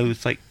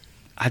it's like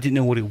I didn't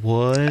know what it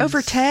was.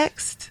 Over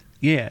text?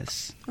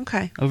 Yes,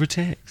 Okay. over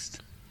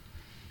text.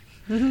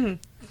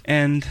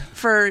 And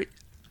For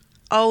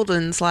old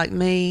ones like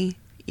me,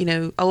 you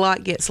know, a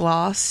lot gets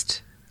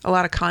lost. A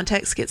lot of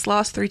context gets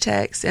lost through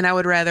text. And I'm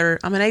an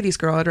 80s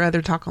girl. I'd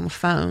rather talk on the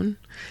phone.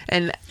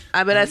 But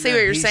I see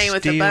what you're he's saying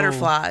with the still-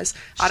 butterflies.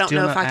 I don't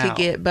still know if not I could out.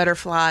 get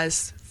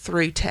butterflies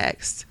through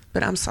text.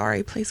 But I'm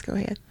sorry. Please go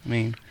ahead. I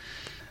mean,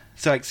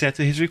 so I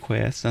accepted his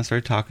request, and I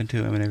started talking to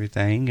him and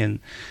everything, and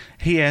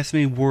he asked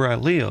me where I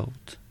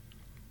lived.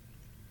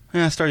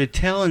 And I started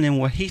telling him,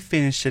 well, he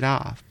finished it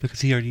off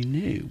because he already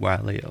knew where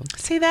I lived.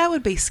 See, that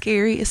would be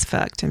scary as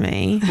fuck to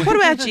me. What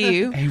about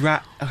you? He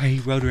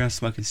rode around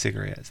smoking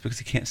cigarettes because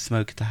he can't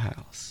smoke at the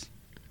house.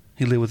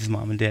 He lived with his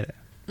mom and dad.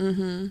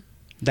 Mm-hmm.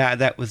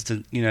 That was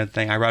the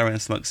thing. I rode around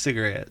and smoked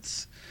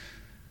cigarettes.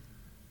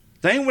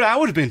 That ain't what I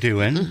would have been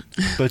doing,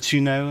 but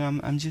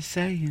I'm just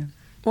saying.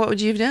 What would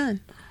you have done?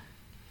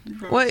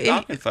 What-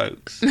 Stopping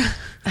folks,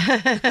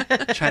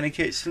 trying to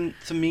catch some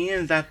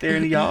men's out there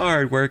in the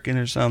yard working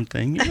or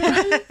something.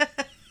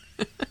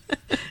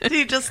 Do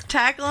you just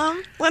tackle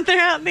them when they're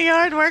out in the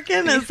yard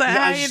working? Is that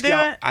how you do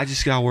it? I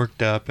just got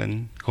worked up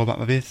and go about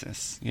my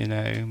business.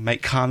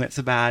 Make comments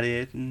about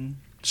it and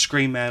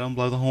scream at them,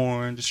 blow the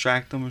horn,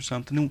 distract them or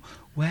something. And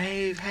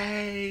wave,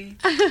 hey.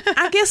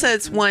 I guess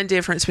that's one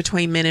difference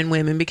between men and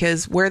women,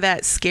 because where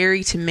that's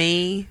scary to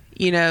me,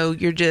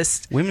 you're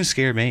just Women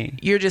scare me.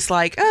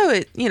 like,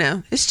 oh,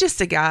 it's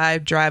just a guy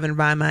driving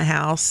by my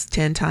house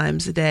 10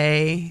 times a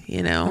day,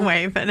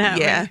 Waving at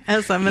Yeah. me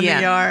as I'm in Yeah.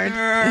 the yard.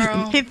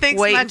 Girl. He thinks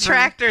Waiting my for-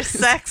 tractor's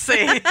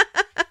sexy.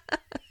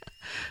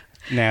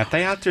 Now, if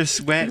they out there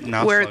sweating,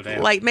 I'll Where slow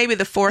down. like maybe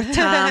the fourth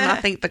time I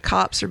think the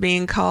cops are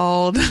being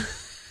called.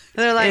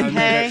 They're like, I know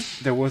hey.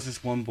 there was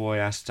this one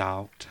boy I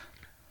stalked.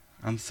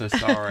 I'm so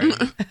sorry.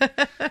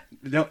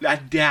 No, I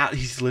doubt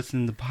he's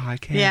listening to the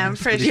podcast. Yeah, I'm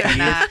pretty but if sure he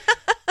not. is,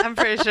 I'm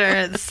pretty sure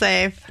it's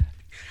safe.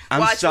 I'm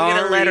Watch, sorry.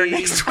 we'll get a letter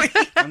next week.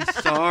 I'm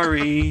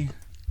sorry.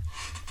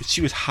 But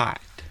she was hot.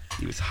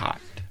 He was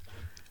hot.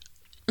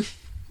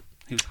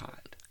 He was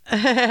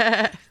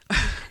hot.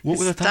 What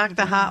was I talking Stalk the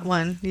about? hot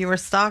one. You were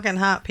stalking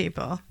hot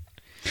people.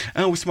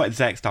 Oh, we're talking about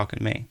Zach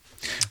stalking me.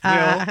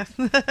 Well,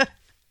 Uh,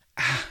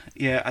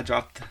 yeah, I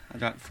dropped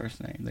the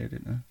first name there,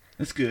 didn't I?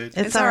 That's good.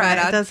 it's all all right.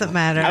 right. It doesn't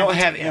matter. I don't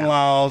have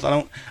in-laws.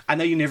 I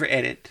know you never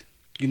edit.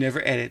 You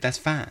never edit. That's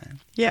fine.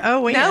 Yeah.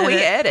 Oh, we No, edit. we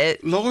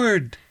edit.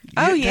 Lord, you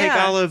Oh, take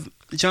yeah. all of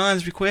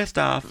John's request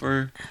off,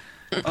 or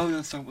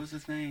no, sorry, what's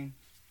his name?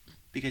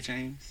 BK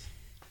James.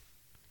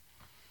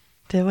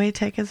 Did we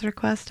take his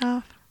request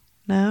off?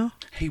 No.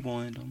 He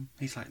wanted them.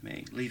 He's like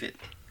me. Leave it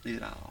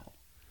all.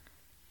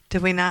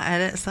 Did we not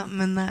edit something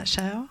in that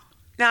show?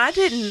 No, I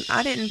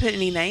didn't put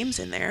any names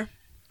in there.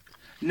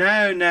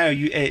 No,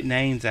 you edit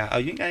names out. Oh,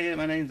 you ain't gotta edit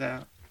my names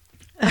out.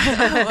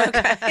 Oh,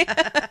 okay.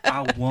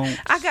 I won't.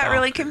 I got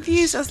really stalkers.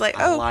 confused. I was like,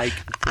 I oh, like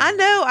I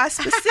know. I He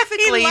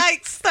specifically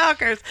likes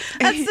stalkers.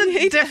 That's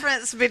the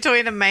difference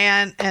between a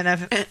man and a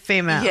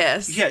female.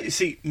 Yes. Yeah, you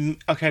see,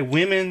 okay,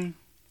 women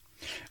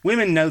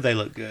know they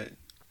look good.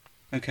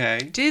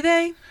 Okay, Do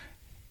they?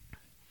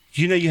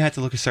 you have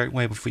to look a certain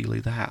way before you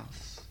leave the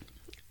house.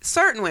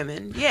 Certain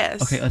women,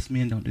 yes. Okay, us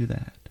men don't do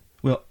that.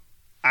 Well,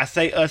 I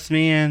say us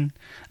men,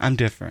 I'm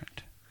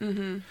different.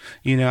 Mm-hmm.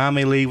 I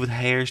may leave with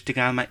hair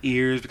sticking out of my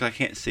ears because I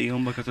can't see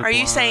them because they're Are you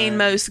blind. saying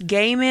most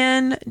gay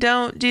men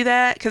don't do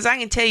that? Because I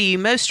can tell you,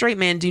 most straight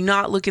men do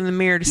not look in the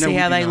mirror to No, see we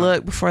how do they not.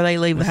 look before they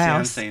leave the See, I'm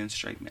house. saying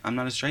straight man. I'm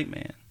not a straight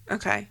man.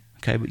 Okay.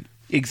 Okay, but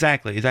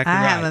exactly I right.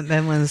 haven't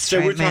been with a So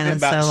we're straight man talking in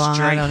so about long. I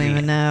straight don't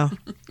even men. know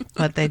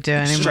what they do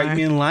anymore. Straight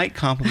men like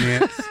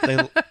compliments.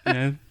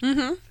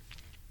 Mm-hmm.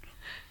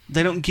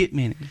 They don't get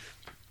many.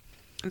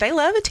 They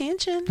love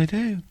attention. They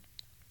do.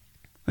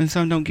 And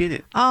some don't get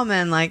it. All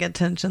men like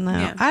attention, though.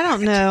 Yeah. I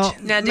don't know.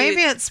 Now, do-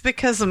 Maybe it's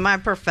because of my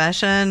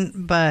profession,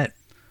 but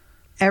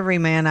every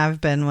man I've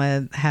been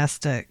with has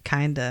to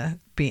kind of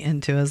be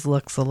into his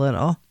looks a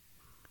little.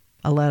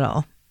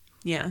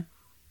 Yeah.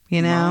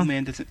 You My know? old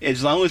man doesn't.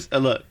 As long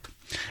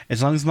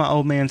as my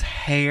old man's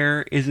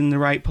hair is in the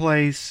right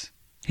place,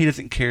 he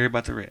doesn't care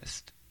about the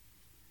rest.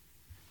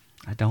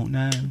 I don't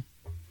know.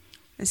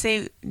 And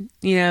see,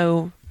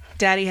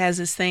 Daddy has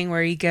this thing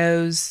where he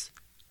goes,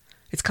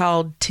 it's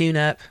called Tune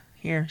Up.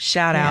 Here,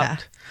 shout Yeah.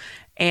 out.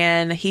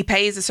 And he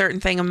pays a certain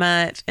thing a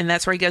month, and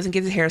that's where he goes and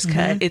gets his hair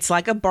cut. It's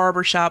like a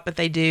barber shop, but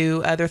they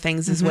do other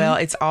things as well.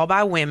 It's all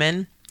by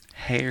women.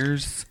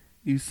 Hairs,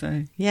 you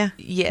say? Yeah.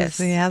 Yes.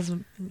 'Cause he has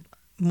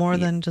more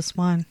than just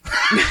one.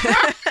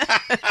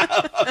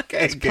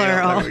 Okay, girl,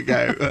 plural. there we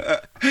go.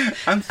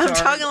 I'm sorry. I'm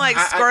talking like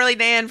I- Squirrely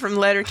Dan from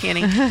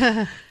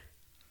Letterkenny.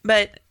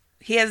 But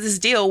he has this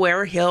deal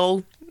where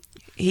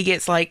he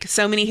gets like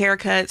so many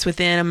haircuts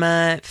within a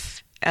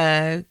month,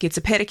 gets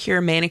a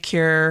pedicure,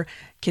 manicure,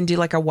 can do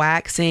like a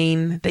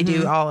waxing. They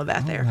do all of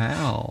that there.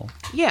 Wow.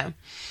 Yeah.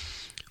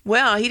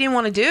 Well, he didn't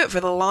want to do it for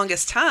the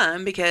longest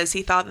time because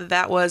he thought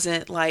that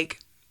wasn't like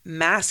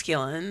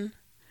masculine.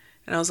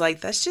 And I was like,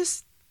 that's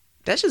just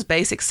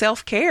basic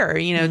self-care,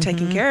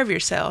 taking care of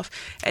yourself.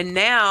 And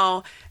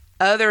now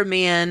other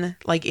men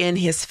like in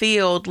his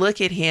field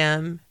look at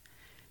him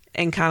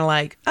and kind of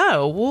like,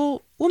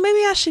 oh, well,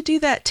 maybe I should do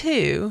that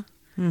too.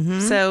 Mm-hmm.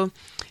 So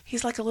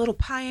he's like a little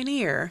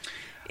pioneer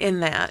in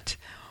that.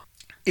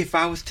 If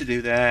I was to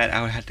do that,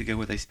 I would have to go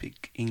where they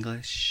speak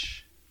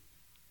English,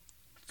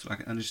 so I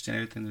can understand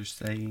everything they're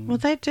saying. Well,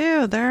 they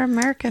do. They're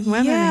American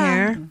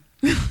women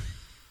here.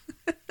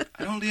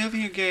 I don't live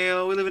here,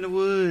 Gail. We live in the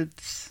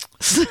woods.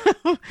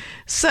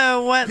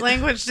 So what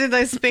language do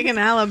they speak in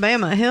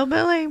Alabama?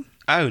 Hillbilly?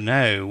 Oh,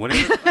 no.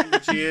 Whatever the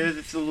language is,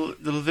 it's the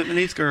little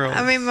Vietnamese girl.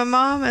 I mean, my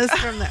mom is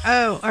from the...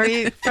 Oh, are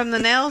you from the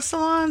nail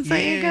salons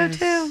that you go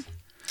to?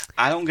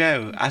 I don't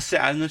go. I sit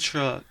out in the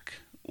truck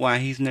while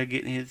he's in there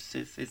getting his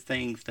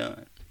things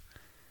done.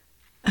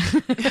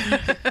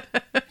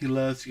 He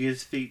loves to get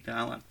his feet done.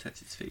 I don't like to touch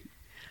his feet.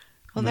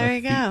 Well, there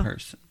you go.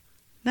 Person.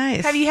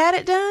 Nice. Have you had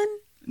it done?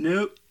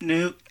 Nope.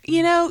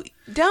 You know,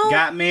 don't.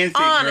 Got man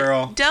feet,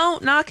 girl.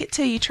 Don't knock it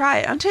till you try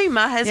it. I'm telling you,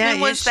 my husband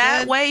was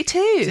that way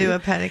too. Do a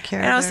pedicure.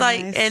 And I was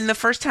like, nice. And the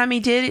first time he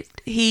did it,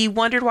 he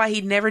wondered why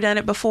he'd never done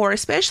it before,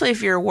 especially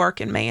if you're a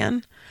working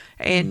man.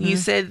 And you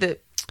said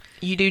that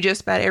you do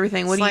just about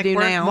everything. What do you do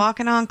now?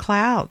 Walking on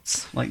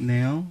clouds. Like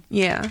now?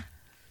 Yeah.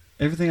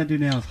 Everything I do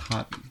now is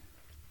hobby.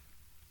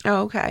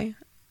 Oh, okay.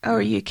 Oh,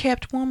 are you a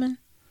kept woman?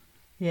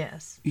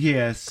 Yes.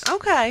 Yes.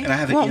 Okay. And I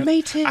have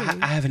me too.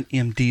 I have an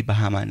MD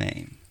behind my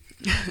name.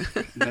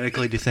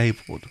 Medically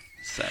disabled.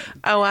 So.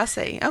 Oh, I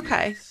see.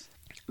 Okay. Yes.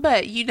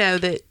 But you know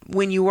that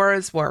when you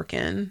were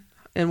working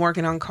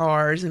on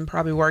cars and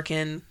probably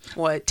working,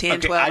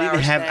 10, 12 hours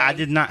a day? I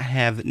did not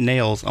have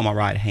nails on my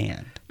right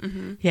hand.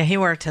 Mm-hmm. Yeah, he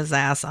worked his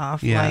ass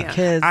off.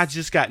 Yeah. I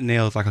just got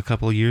nails like a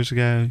couple of years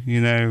ago,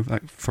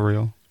 like for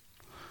real.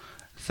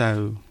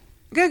 So.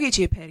 Go get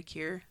you a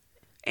pedicure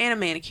and a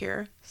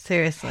manicure.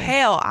 Seriously.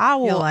 Hell, I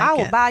will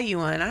buy you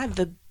one. I have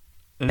the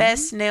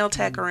best nail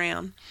tech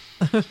around.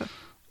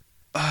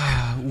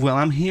 Well,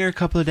 I'm here a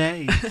couple of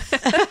days.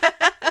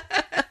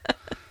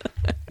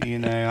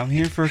 I'm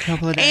here for a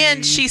couple of days.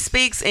 And she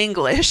speaks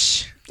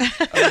English.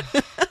 I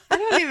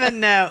don't even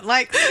know.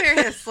 Like,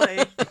 seriously.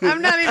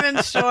 I'm not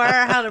even sure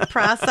how to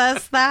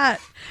process that.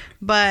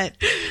 But,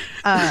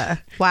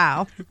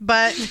 wow.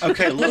 But.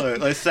 Okay,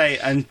 look, let's say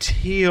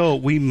until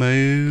we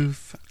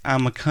move,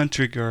 I'm a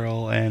country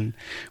girl and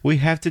we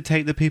have to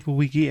take the people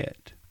we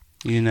get.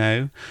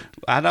 I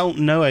don't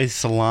know a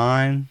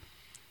salon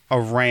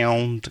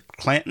around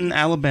Clanton,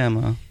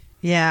 Alabama.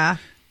 Yeah.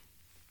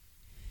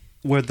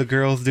 Where the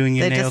girls doing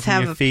your nails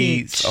and your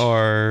feet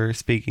or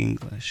speak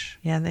English.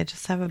 Yeah, they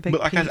just have a big.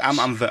 But like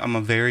I'm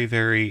a very,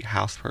 very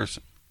house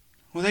person.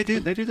 Well, they do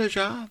their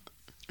job.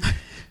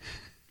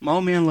 My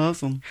old man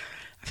loves them.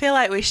 I feel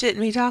like we shouldn't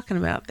be talking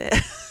about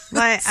this.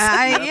 Like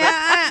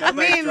I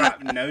mean,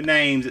 dropping no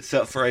names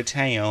except for a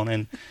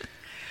town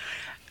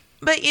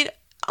But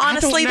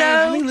honestly,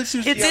 though,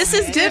 this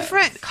is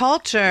different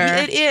culture.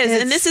 It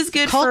is, and this is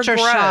good for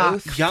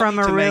growth from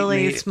a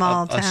really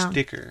small town. A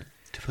sticker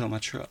to put on my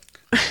truck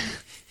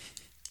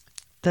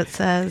that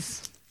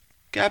says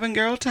 "Gab and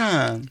Girl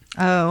Time."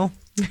 Oh,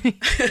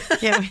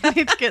 yeah, we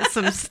need to get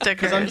some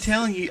stickers. Because I'm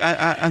telling you,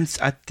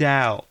 I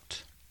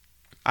doubt,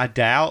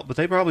 but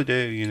they probably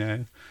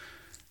do.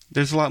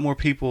 There's a lot more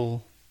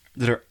people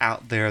that are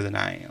out there than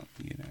I am.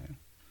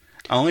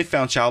 I only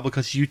found y'all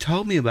because you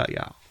told me about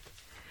y'all.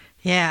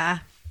 Yeah.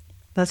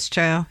 That's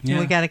true. Yeah.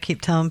 We got to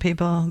keep telling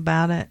people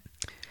about it.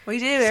 We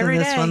do every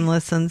day. So this one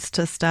listens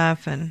to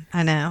stuff, and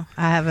I know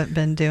I haven't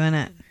been doing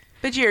it.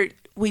 But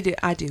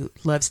I do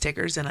love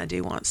stickers, and I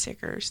do want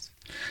stickers.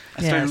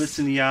 I started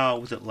listening to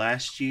y'all. Was it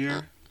last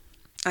year?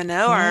 I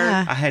know.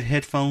 Yeah. I had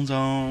headphones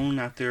on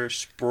out there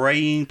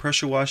spraying,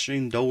 pressure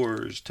washing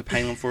doors to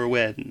paint them for a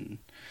wedding.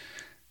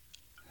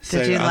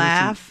 Did you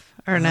laugh?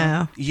 Or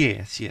no?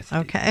 Yes.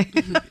 Okay.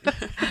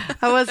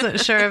 I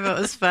wasn't sure if it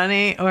was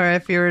funny or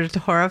if you were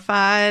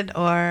horrified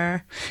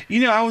or...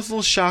 I was a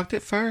little shocked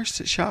at first.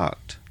 A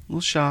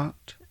little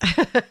shocked.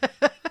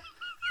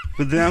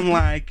 But then I'm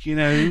like, you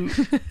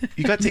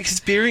got to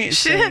experience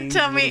She didn't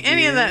tell me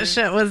any of that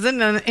shit was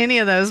in any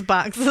of those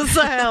boxes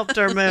I helped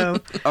her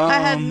move. I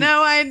had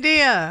no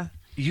idea.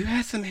 You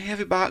had some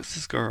heavy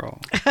boxes,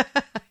 girl.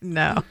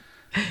 No.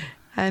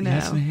 I know. You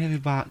had some heavy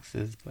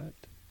boxes, but...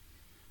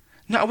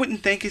 No, I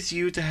wouldn't think it's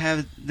you to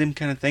have them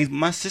kind of things.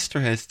 My sister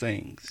has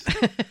things.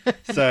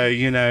 So,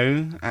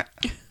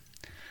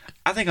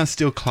 I think I'm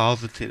still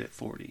closeted at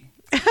 40.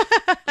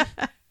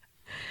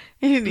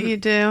 You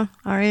do?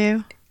 Are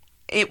you?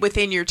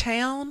 Within your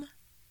town?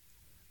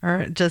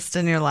 Or just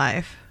in your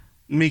life?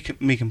 Me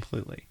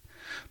completely.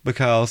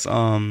 Because,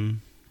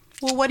 Well,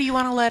 what do you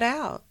want to let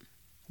out?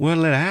 Well,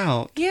 let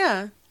out?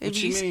 Yeah.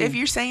 If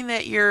you're saying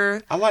that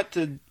you're... I like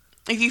to...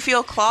 If you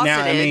feel closeted.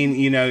 Now, I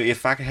mean,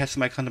 if I could have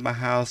somebody come to my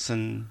house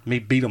and me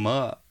beat them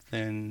up,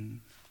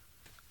 then...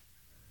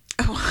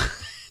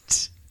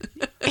 What?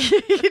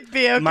 You'd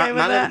be okay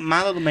with that?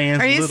 My little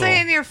man's Are you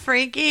saying you're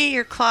freaky?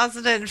 You're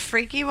closeted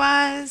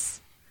freaky-wise?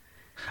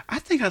 I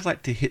think I'd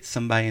like to hit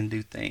somebody and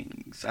do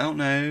things. I don't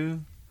know.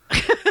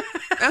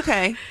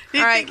 Okay. Do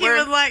you think you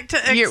would like to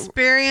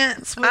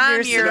experience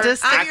with your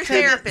sadistic I'm your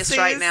therapist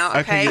right now, Okay,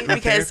 okay? you're my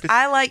Because therapist.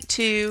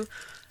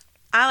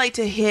 I like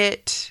to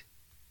hit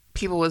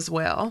people as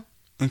well.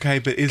 Okay,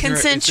 but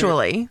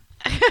Consensually.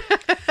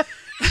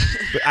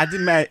 But I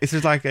didn't matter. Is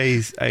there like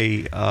a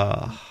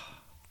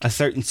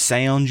certain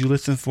sound you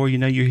listen for? You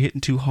know, you're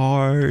hitting too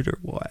hard or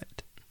what?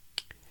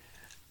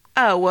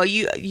 Oh, well,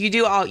 you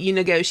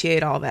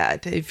negotiate all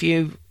that.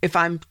 If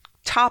I'm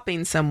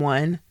topping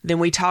someone, then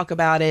we talk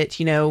about it,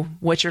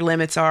 what your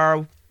limits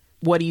are,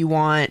 what do you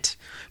want?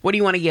 What do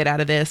you want to get out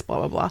of this? Blah,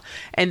 blah, blah.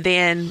 And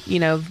then,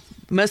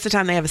 most of the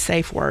time they have a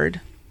safe word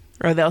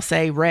or they'll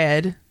say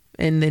red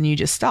and then you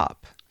just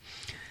stop.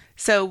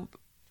 So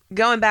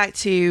going back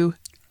to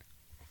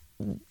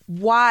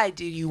why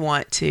do you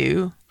want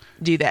to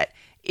do that?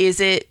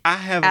 Is it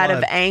out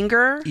of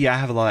anger? Yeah, I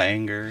have a lot of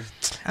anger.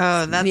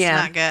 Oh, that's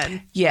not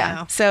good. Yeah.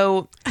 No.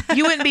 So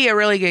you wouldn't be a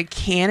really good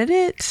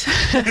candidate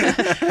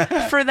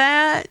for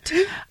that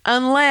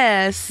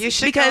unless you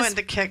should go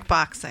into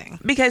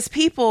kickboxing. Because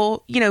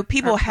people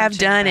have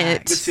done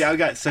it. But see, I've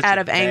got such out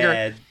a of anger.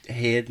 bad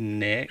head and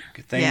neck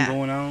thing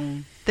going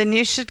on. Then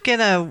you should get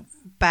a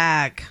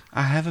bag.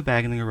 I have a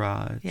bag in the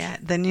garage. Yeah,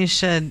 then you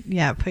should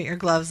put your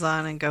gloves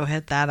on and go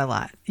hit that a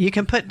lot. You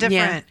can put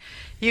different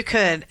you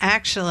could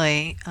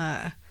actually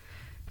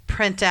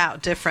print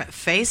out different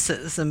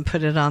faces and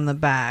put it on the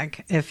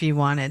bag if you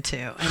wanted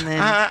to. And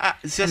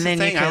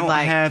then you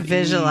could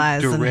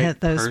visualize and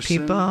hit those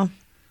people.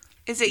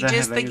 Is it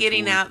just the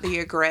getting out the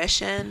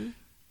aggression?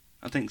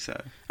 I think so.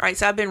 All right,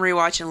 so I've been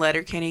rewatching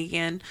Letterkenny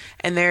again,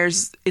 and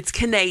it's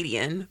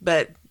Canadian,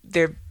 but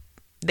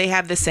they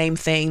have the same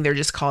thing. They're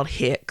just called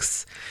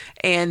hicks.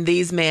 And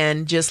these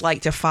men just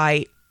like to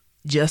fight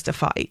just to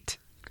fight.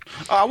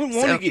 Oh, I wouldn't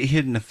want to get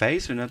hit in the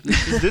face or nothing.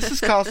 This has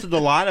costed a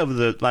lot over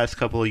the last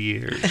couple of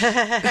years.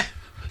 I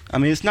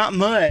mean, it's not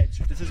much.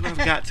 This is what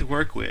I've got to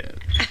work with.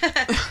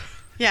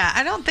 Yeah,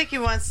 I don't think he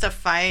wants to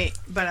fight,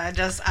 but I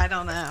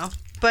don't know.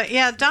 But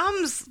yeah,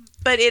 Dom's...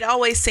 But it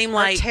always seemed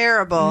like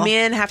terrible.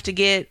 Men have to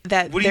get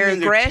their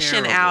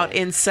aggression out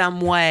in some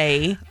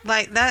way.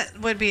 Like, that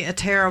would be a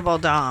terrible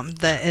Dom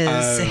that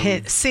is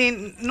hit.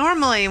 See,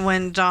 normally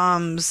when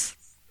Doms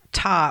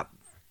top,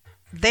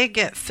 they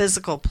get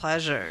physical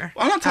pleasure.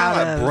 Well, I'm not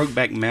talking about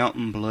Brokeback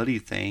Mountain bloody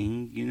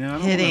thing. I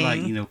don't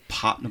want to,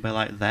 pop nobody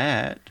like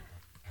that.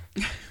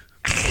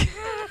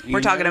 We're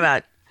talking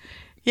about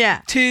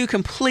two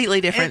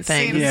completely different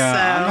things.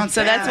 Yeah,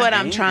 so that's what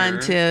I'm trying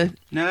to...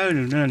 No,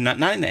 not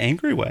in an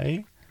angry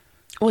way.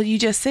 Well, you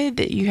just said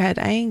that you had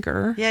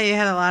anger. Yeah, you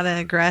had a lot of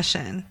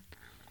aggression.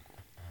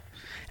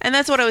 And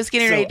that's what I was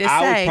getting ready to say.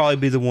 I would probably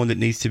be the one that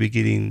needs to be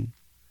getting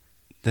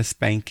the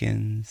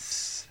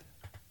spankings.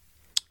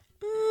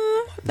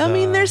 I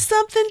mean, there's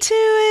something to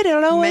it.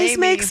 It always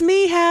makes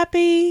me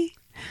happy.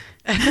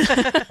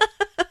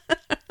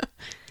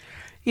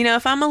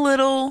 If I'm a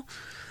little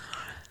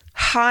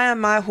high on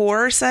my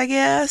horse, I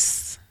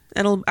guess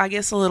a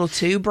little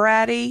too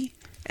bratty,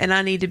 and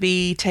I need to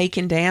be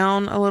taken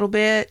down a little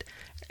bit.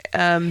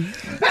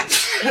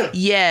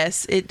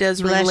 Yes, it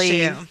does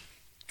relieve.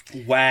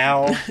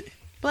 Wow.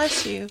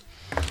 Bless you.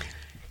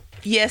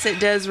 Yes, it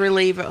does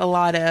relieve a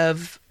lot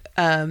of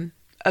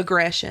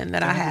aggression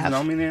that I have. You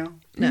know me now?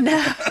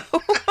 No.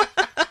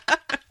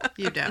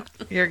 You don't.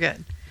 You're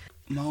good.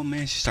 My old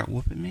man should start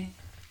whooping me.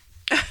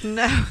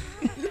 No.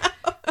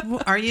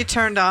 Are you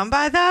turned on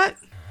by that?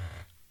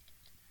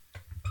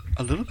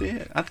 A little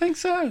bit. I think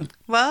so.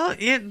 Well,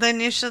 then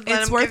you should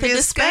let him give you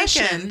a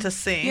spanking to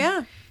see.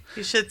 Yeah.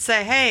 You should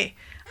say, hey,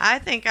 I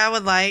think I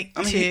would like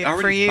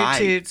for you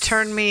to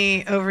turn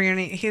me over your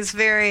knee.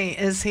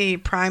 Is he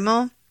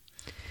primal?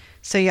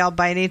 So y'all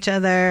bite each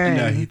other?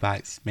 No, he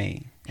bites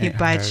me. He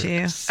bites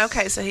you.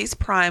 Okay, so he's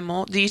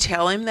primal. Do you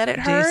tell him that it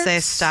hurts? Do you say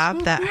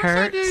stop? That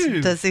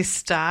hurts. Does he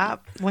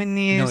stop when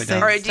you say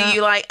stop? Or do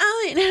you it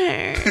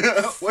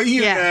hurts? Well,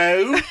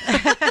 know.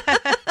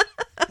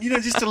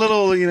 Just a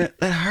little,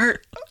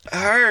 that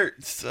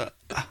hurts.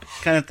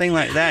 Kind of thing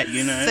like that,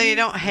 So you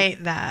don't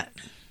hate that?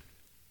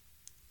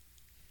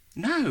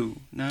 No,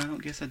 I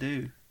don't guess I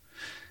do.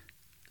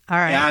 All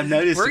right. Yeah, I've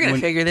noticed. We're going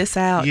to figure this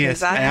out.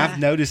 Yes, and I've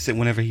noticed that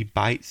whenever he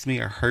bites me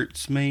or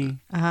hurts me,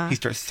 he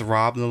starts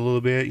throbbing a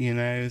little bit,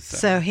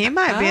 So he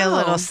might be a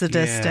little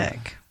sadistic.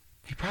 Yeah.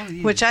 He probably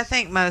is. Which I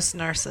think most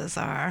nurses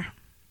are.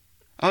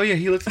 Oh, yeah,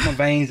 he looks at my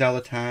veins all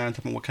the time,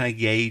 talking about what kind of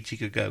gauge he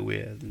could go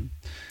with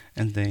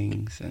and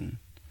things. And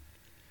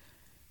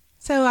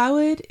so I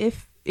would,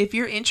 if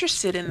you're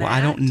interested in that. Well,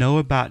 I don't know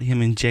about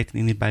him injecting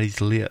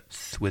anybody's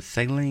lips with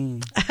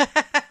saline.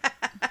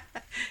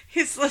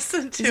 He's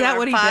listened to Is that our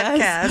what he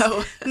podcast.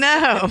 does?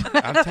 No.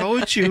 I've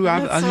told you.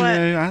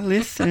 I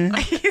listen.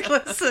 He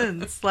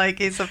listens like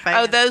he's a fan.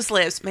 Oh, those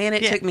lips. Man,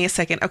 it took me a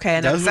second. Okay, I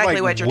know those exactly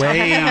what you're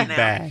talking about now.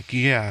 Back.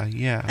 Yeah.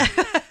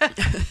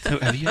 So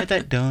have you had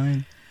that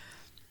done?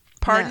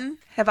 Pardon? No.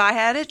 Have I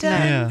had it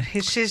done?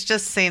 Yeah. She's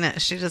just seen it.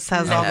 She just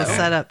has all the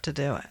setup to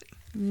do it.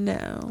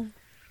 No.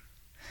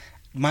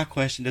 My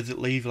question, does it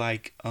leave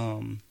little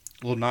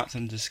knots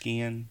under the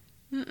skin?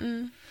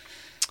 Mm-mm.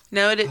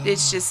 No,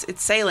 it's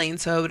saline,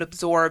 so it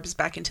absorbs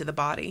back into the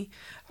body.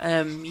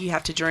 You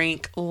have to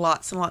drink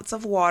lots and lots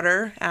of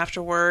water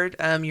afterward.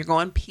 You're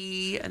going to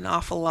pee an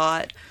awful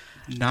lot.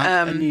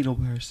 Not a needle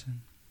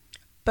person.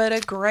 But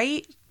it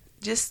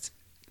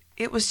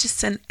was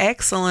just an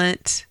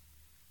excellent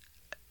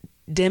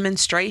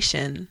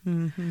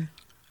demonstration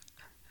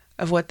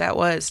of what that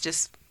was.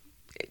 Just,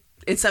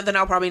 it's something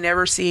I'll probably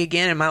never see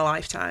again in my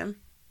lifetime.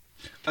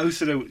 Oh,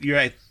 so you're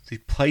at the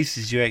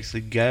places you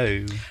actually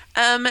go.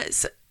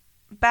 So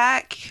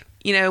back,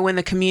 when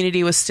the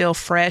community was still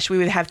fresh, we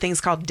would have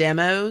things called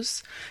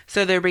demos.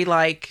 So there'd be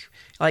like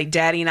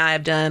Daddy and I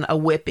have done a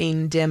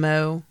whipping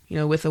demo,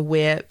 with a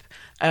whip.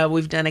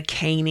 We've done a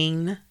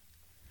caning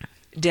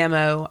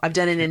demo. I've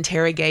done an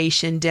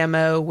interrogation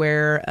demo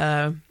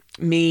where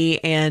me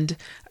and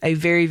a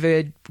very,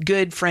 very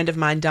good friend of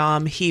mine,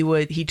 Dom,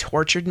 he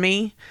tortured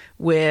me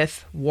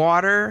with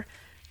water,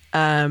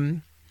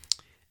 a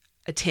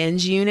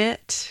TENS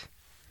unit,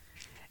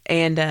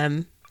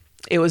 and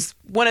it was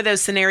one of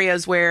those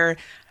scenarios where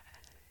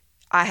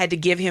I had to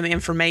give him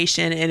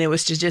information, and it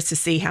was just to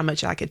see how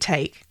much I could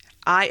take.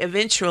 I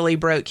eventually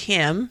broke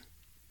him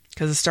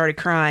because I started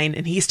crying,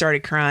 and he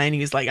started crying.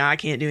 He was like, I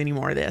can't do any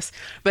more of this.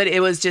 But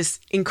it was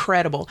just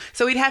incredible.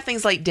 So we'd have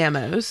things like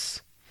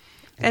demos,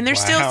 and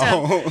there's still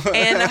some.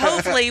 And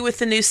hopefully with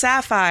the new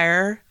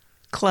Sapphire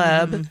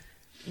Club,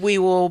 we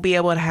will be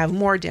able to have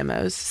more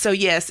demos. So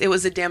yes, it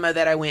was a demo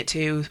that I went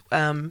to,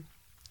 and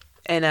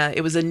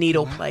it was a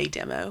needle play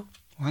demo.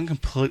 Well, I'm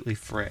completely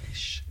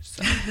fresh.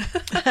 So.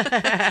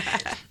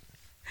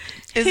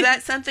 Is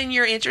that something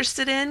you're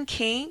interested in,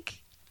 kink?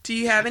 Do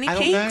you have any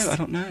kinks? I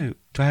don't know.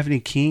 Do I have any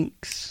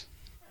kinks?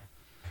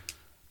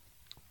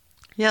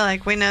 Yeah,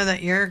 like we know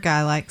that your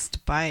guy likes to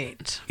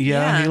bite.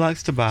 Yeah, he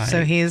likes to bite.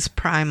 So he's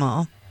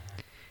primal.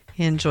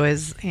 He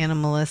enjoys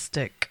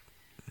animalistic.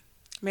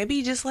 Maybe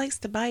he just likes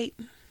to bite.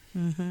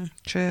 Mm-hmm.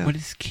 True. What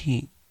is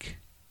kink?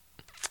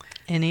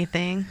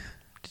 Anything.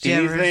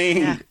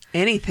 Anything?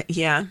 Anything,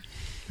 yeah.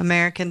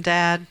 American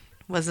Dad.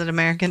 Was it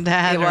American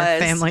Dad or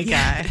Family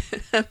Guy?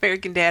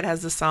 American Dad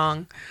has a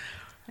song.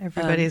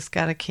 Everybody's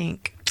got a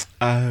kink.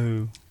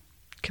 Oh.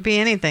 Could be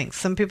anything.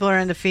 Some people are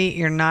into feet.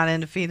 You're not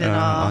into feet at all.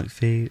 I like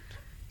feet.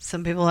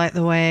 Some people like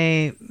the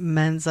way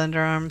men's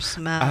underarms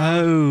smell.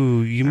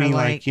 Oh, you mean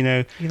like,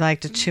 you like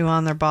to chew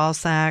on their ball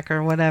sack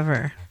or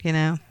whatever,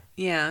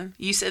 Yeah.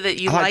 You said that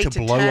you I like to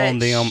blow touch on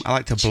them. I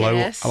like to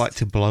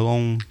chest. blow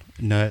on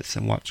nuts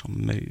and watch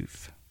them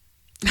move.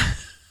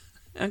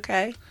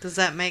 Okay. Does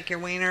that make your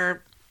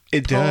wiener?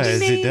 It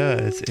does. It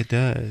does. It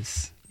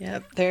does.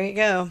 Yep. There you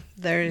go.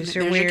 There's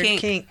your weird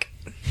kink.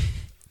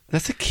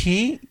 That's a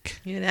kink?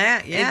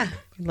 Yeah.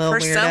 Little for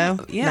weirdo.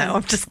 Some, yeah. No,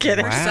 I'm just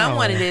kidding. For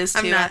someone it is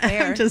too out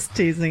there. I'm just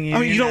teasing you.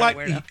 I mean, you don't like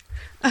weirdo.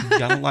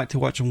 y'all don't like to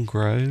watch them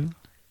grow?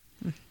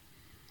 Do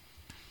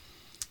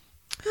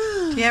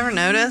you ever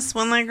notice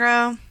when they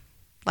grow?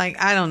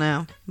 Like, I don't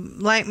know.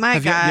 Like my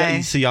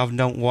guy. So y'all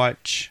don't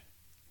watch.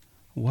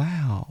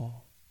 Wow.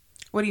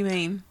 What do you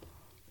mean?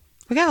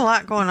 We got a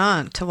lot going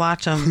on to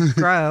watch them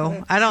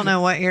grow. I don't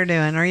know what you're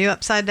doing. Are you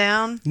upside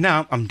down?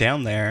 No, I'm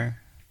down there.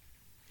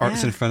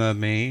 Art's in front of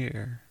me.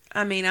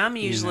 I mean, I'm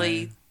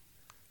usually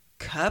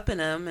cupping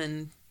them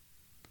and,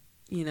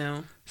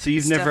 So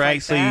you've never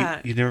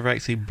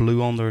actually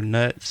blew on their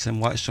nuts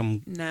and watched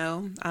them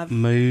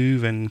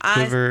move and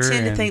quiver. I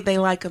tend to think they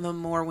like them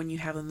more when you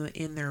have them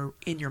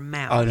in your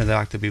mouth. Oh no, they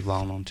like to be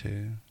blown on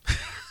too.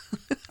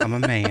 I'm a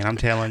man. I'm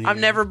telling you. I've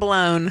never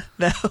blown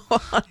though.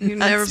 You've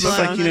never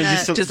blown.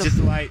 Just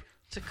like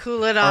to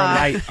cool it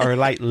off, or a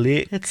light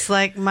lick. It's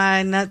like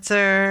my nuts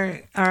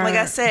are. Like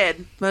I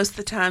said, most of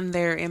the time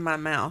they're in my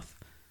mouth.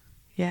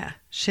 Yeah,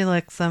 she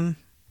licks them.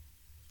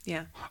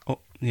 Yeah. Oh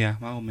yeah,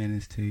 my old man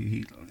is too.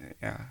 He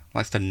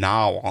likes to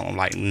gnaw on them,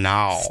 like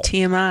gnaw. It's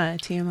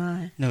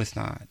TMI. No, it's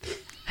not.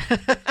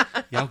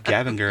 Y'all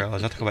gabbing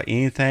girls. Y'all talk about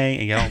anything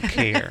and y'all don't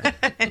care.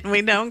 And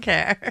we don't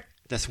care.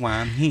 That's why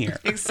I'm here.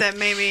 Except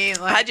maybe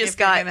like I just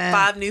got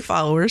 5 new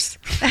followers.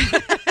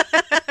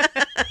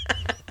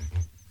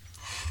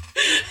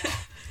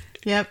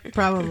 Yep,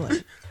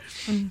 probably.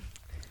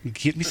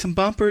 Get me some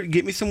bumper,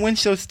 get me some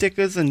windshield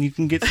stickers, and you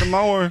can get some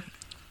more.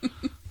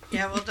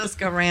 Yeah, we'll just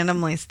go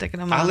randomly sticking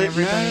them on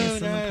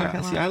everybody's in the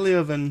parking lot. See, I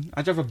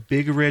drive a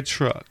big red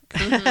truck.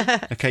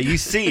 Mm-hmm. Okay, you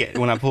see it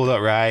when I pulled up,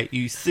 right?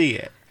 You see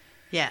it.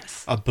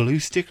 Yes. A blue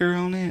sticker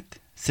on it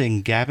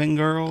saying Gabbing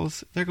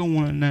Girls. They're going to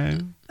want to know.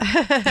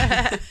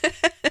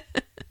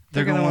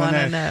 They're going to want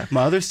to know.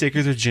 My other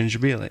stickers are Ginger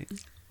Billy.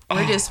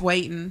 We're just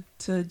waiting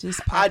to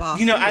just pop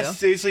off. I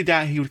seriously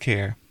doubt he would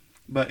care.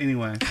 But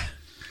anyway.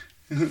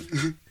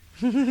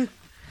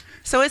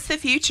 So it's the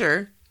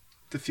future.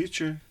 The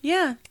future?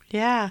 Yeah.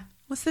 Yeah.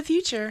 What's the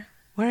future?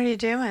 What are you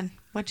doing?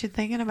 What you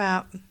thinking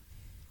about?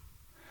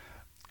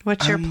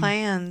 What's your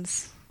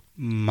plans?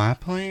 My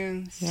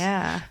plans?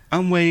 Yeah.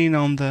 I'm waiting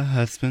on the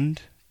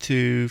husband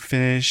to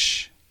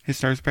finish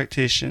his nurse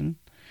practitioner.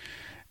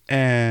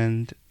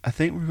 And I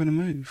think we're going to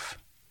move.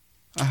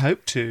 I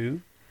hope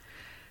to.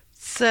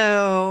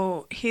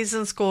 So he's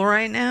in school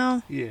right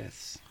now?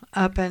 Yes.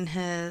 upping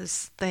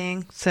his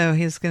thing? So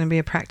he's going to be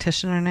a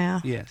practitioner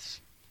now?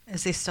 Yes.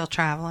 Is he still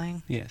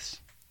traveling? Yes.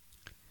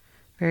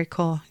 Very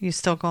cool. You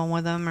still going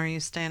with him, or are you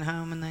staying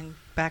home and then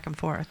back and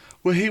forth?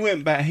 Well, he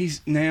went back.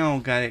 He's now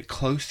got it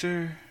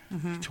closer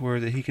Mm-hmm. to where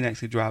that he can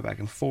actually drive back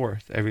and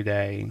forth every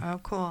day,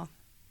 Oh, cool.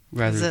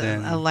 rather Is it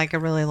than. like a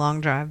really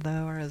long drive,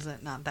 though, or is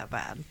it not that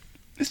bad?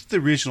 This is the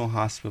original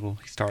hospital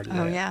he started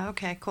Oh, at. yeah.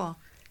 Okay, cool.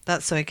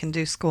 That's so he can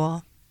do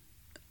school.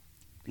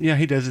 Yeah,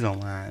 he does it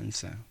online.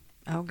 So.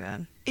 Oh,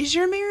 good. Is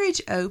your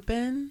marriage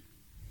open?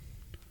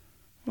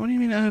 What do you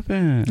mean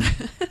open?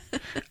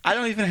 I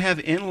don't even have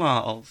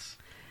in-laws.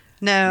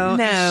 No.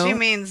 No. She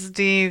means,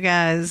 do you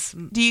guys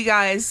Do you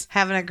guys?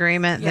 have an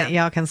agreement that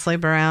Yeah. y'all can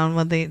sleep around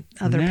with the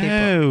other people?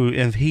 No,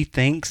 if he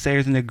thinks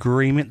there's an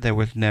agreement, there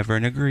was never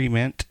an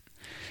agreement.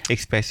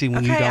 Especially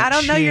when you Okay, don't I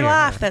don't know your share.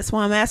 life. That's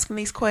why I'm asking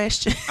these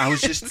questions. I was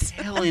just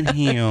telling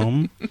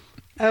him.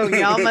 Oh,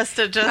 y'all must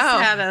have just Oh.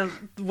 had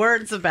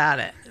words about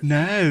it.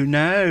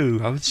 No.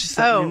 I was just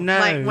Oh, letting him know.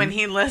 like when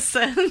he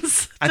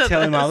listens. I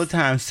tell him all the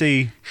time.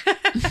 See,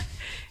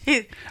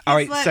 He's all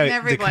right. letting So the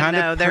everyone kind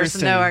know of there's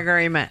person, no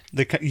agreement.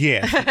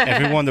 yes,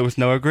 everyone. There was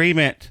no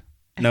agreement.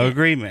 No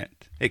agreement.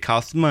 It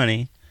costs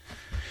money.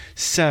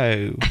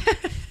 So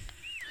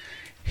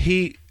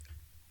he's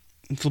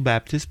a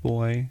Baptist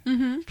boy.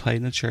 Mm-hmm. Played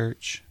in the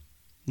church,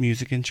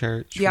 music in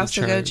church. Do y'all for the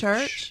still go to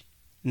church?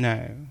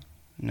 No.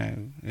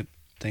 It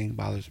thing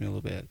bothers me a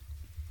little bit.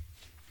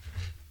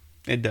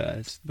 It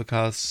does,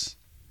 because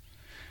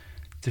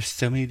there's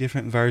so many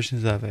different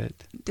versions of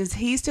it. Does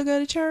he still go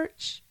to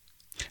church?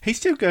 He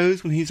still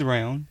goes when he's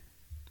around.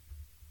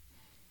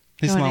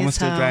 His When mama he's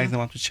still home. drags him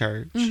off to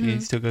church. Mhm. He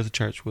still goes to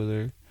church with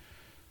her.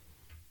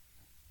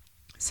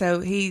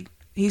 So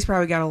he's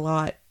probably got a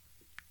lot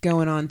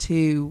going on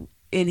too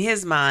in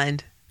his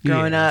mind.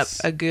 Growing Yes.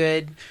 up a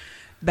good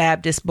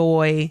Baptist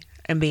boy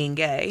and being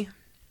gay.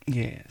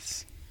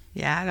 Yes.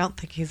 Yeah, I don't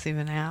think he's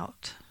even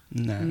out.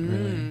 Not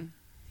really.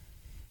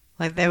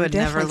 Like they would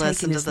We're never definitely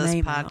listen taking to his this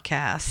name out.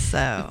 podcast,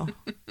 so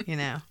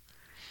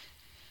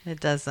it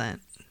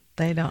doesn't.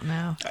 They don't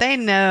know. They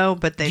know,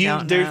 but they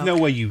don't There's know. no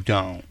way you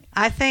don't.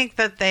 I think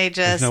that they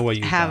just no way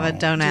you have a don't.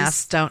 don't ask,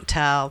 Just- don't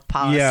tell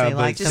policy, Yeah, but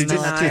like see, the this is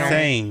the military.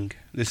 thing.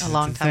 This A is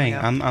long the time thing.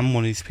 ago. I'm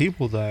one of these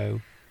people,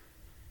 though.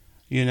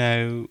 You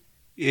know,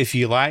 if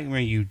you like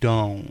me, you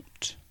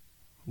don't.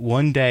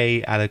 One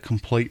day, out of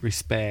complete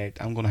respect,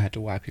 I'm going to have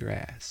to wipe your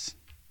ass.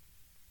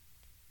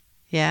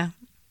 Yeah,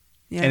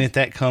 Yeah. And if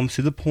that comes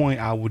to the point,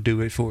 I will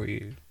do it for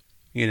you.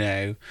 You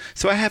know?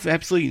 So I have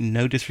absolutely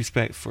no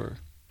disrespect for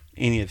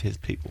any of his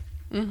people.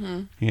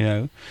 Mm-hmm. You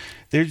know?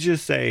 They're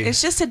just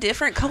It's just a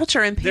different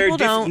culture, and There are people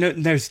don't. No,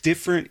 there's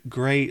different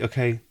grade.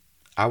 Okay,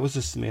 I was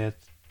a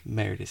Smith,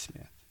 married a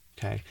Smith.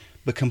 Okay,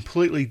 but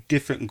completely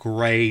different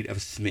grade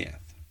of Smith.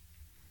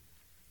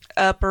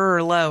 Upper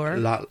or lower.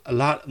 A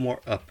lot more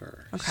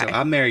upper. Okay. So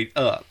I married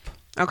up.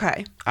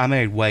 Okay. I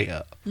married way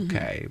up. Mm-hmm.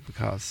 Okay,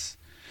 because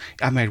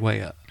I married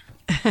way up.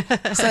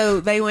 So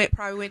they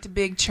probably went to a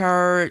big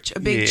church,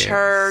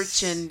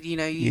 Yes. and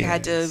you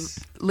had to Yes.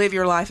 live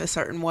your life a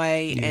certain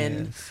way,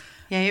 and Yes.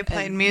 yeah. You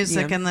played And,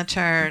 music yeah. in the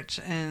church,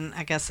 and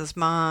I guess his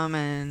mom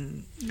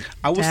and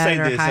I will Dad say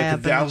or this. high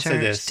up in I the will say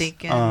church, this.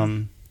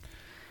 deacon.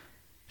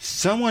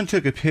 Someone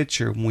took a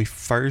picture when we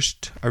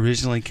first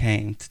originally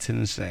came to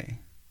Tennessee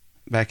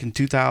back in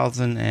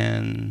 2000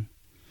 and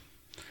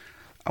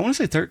I want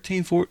to say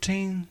 13,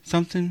 14,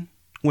 something.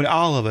 When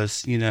all of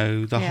us, the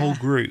Yeah. whole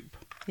group,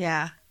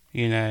 yeah,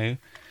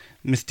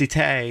 Miss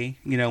Tay,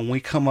 when we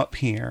come up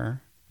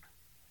here.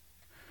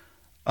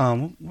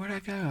 Where'd I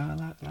go?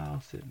 I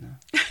lost it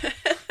now.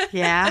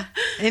 yeah.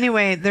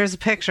 Anyway, there's a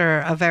picture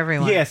of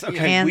everyone. Yes,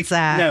 okay. And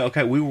Zach.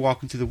 We were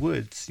walking through the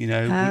woods, Oh.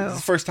 It's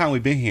the first time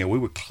we've been here. We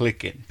were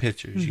clicking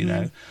pictures,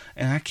 Mm-hmm.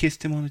 and I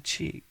kissed him on the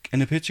cheek,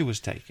 and the picture was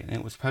taken, and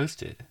it was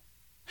posted.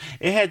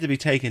 It had to be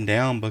taken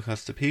down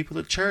because the people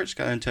at church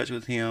got in touch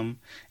with him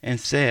and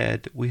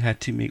said, we had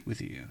to meet with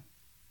you.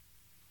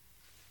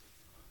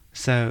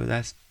 So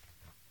that's,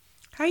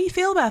 how do you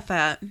feel about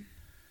that?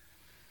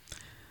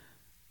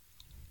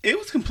 it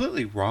was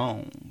completely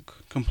wrong.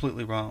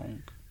 Completely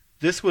wrong.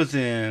 This was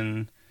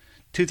in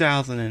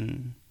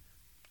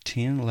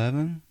 2010,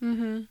 11?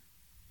 Mm-hmm.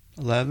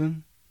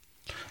 11?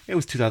 It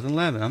was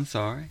 2011. I'm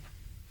sorry.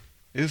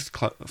 It was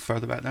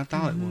further back than I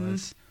thought it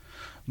was.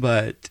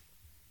 But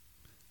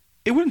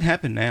it wouldn't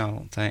happen now, I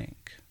don't think.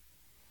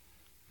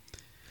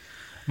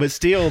 But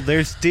still,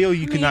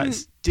 you cannot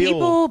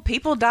still.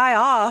 People die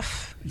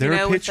off. There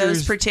are with those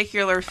pictures-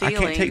 particular I feelings.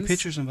 can't take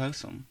pictures and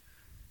post them.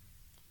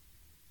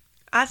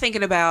 I'm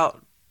thinking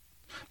about.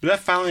 But I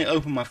finally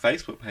opened my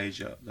Facebook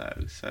page up,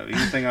 though. So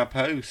anything I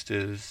post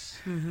is.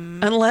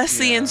 Unless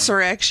the Yeah.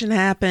 insurrection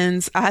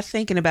happens, I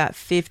think in about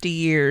 50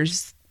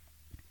 years,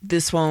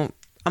 this won't.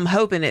 I'm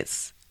hoping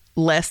it's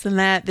less than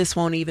that. This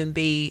won't even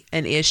be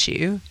an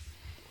issue.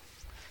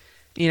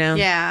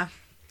 Yeah,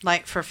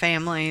 like for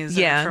families,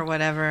 Yeah. or for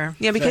whatever.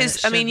 Yeah,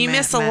 because That you should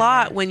miss a matter.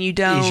 lot when you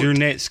don't. Is your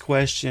next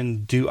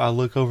question, do I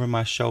look over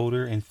my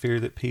shoulder and fear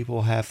that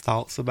people have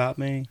thoughts about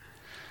me?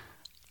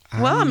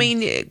 Well, I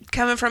mean,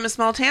 coming from a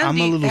small town, I'm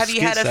a little have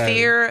you had a schizo.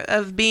 fear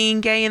of being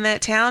gay in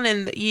that town?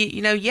 And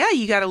you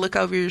got to look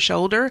over your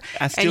shoulder,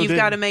 I still and you've do.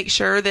 got to make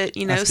sure that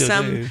still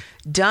some do.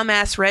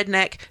 dumbass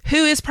redneck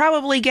who is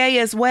probably gay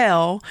as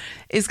well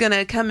is going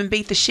to come and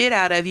beat the shit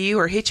out of you,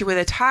 or hit you with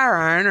a tire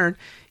iron, or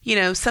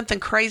something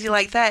crazy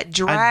like that,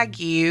 drag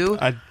you.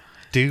 I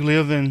do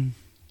live in.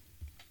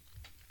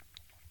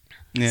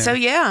 Yeah. So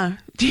yeah,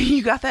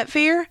 you got that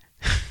fear?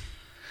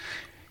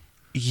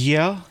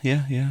 Yeah.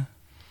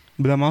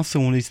 But I'm also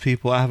one of these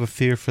people. I have a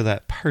fear for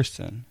that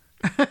person.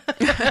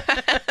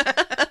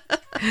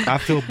 I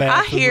feel bad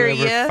I for hear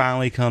whoever ya.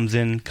 finally comes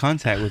in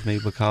contact with me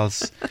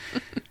because,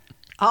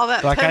 All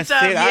that like I pent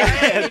up said, I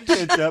had rage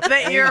pent up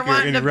that you're anger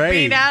wanting to and beat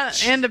rage.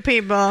 out into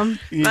people.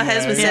 You My know?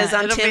 husband Yeah, says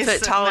I'm it'll 10 be foot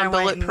sitting tall there and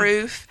waiting.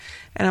 bulletproof,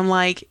 and I'm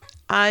like,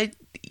 I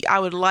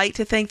would like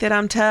to think that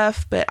I'm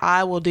tough, but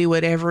I will do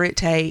whatever it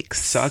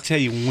takes. So I'll tell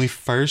you, when we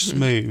first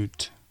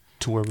moved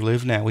to where we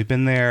live now, we've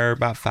been there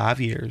about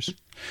 5 years.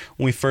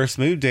 When we first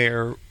moved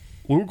there,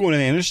 we were going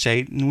down the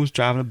interstate and we was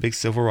driving a big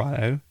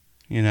Silverado,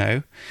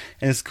 and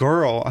this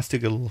girl, I still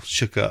get a little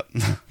shook up.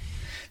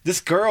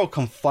 This girl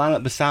come flying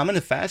up beside me in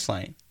the fast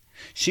lane.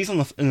 She's in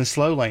the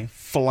slow lane,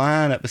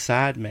 flying up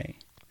beside me.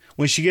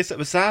 When she gets up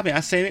beside me, I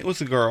seen it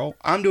was a girl.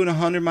 I'm doing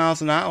 100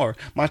 miles an hour.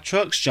 My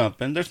truck's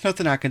jumping. There's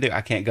nothing I can do.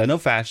 I can't go no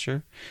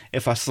faster.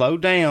 If I slow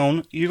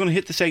down, you're going to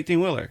hit this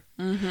 18-wheeler.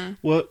 Mm-hmm.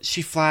 Well,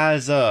 she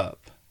flies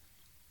up,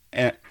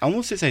 and I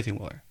almost hits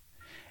 18-wheeler,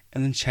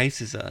 and then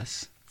chases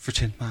us for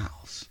 10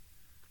 miles.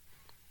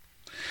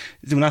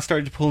 When I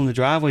started to pull in the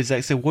driveway,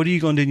 Zach said, "What are you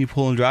going to do when you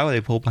pull in the driveway?"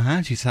 They pull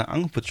behind you. He said, "I'm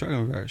going to put the truck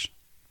in reverse.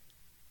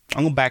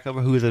 I'm going to back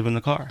over who is in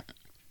the car.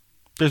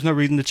 There's no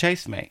reason to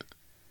chase me.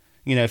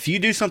 If you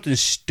do something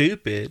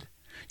stupid,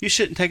 you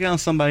shouldn't take it on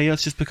somebody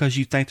else just because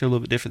you think they're a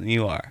little bit different than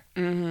you are."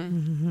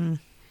 Mm-hmm.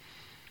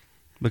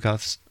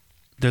 Because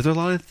there's a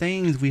lot of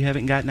things we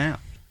haven't got now.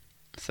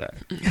 So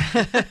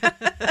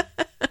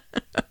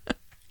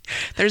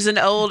There's an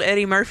old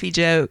Eddie Murphy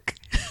joke.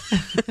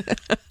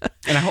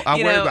 and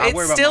I worry about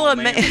it's still my a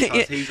man.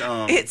 because he's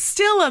It's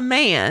still a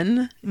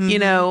man,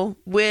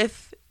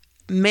 with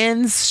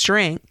men's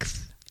strength.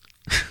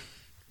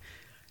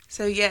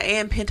 So yeah,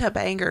 and pent up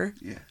anger.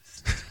 yes.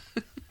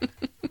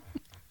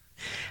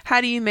 How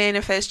do you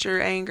manifest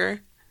your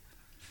anger?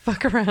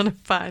 Fuck around and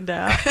find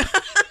out.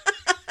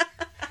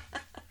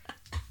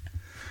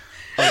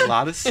 A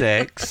lot of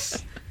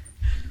sex.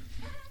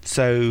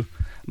 So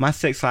my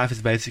sex life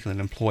is basically an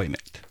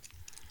employment.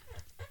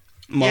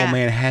 My Yeah. old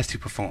man has to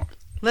perform.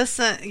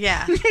 Listen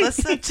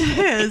to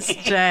this,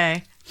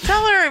 Jay.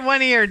 Tell her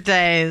one of your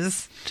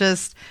days,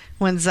 just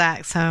when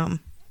Zach's home.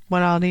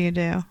 What all do you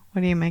do?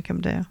 What do you make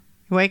him do?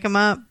 You wake him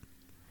up?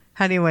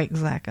 How do you wake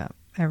Zach up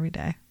every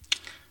day?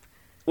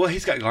 Well,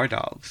 he's got guard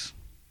dogs.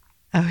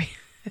 Oh,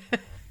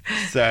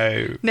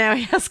 So now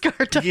he has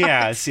guard dogs.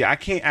 yeah, see, I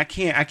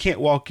can't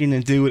walk in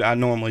and do what I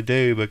normally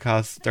do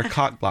because they're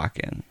cock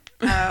blocking.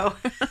 Oh.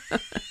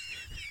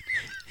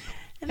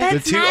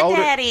 That's two my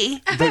older-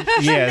 daddy.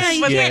 Yes,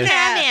 You can't yes.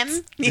 have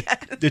him. Yeah.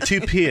 The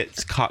two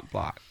pits cock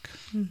block.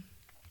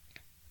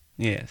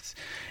 Yes,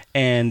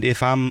 and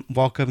if I'm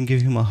walk up and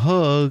give him a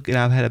hug and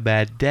I've had a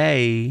bad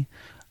day,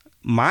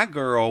 my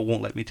girl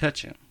won't let me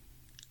touch him.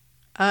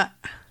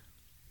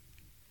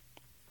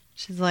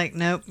 She's like,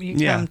 nope, you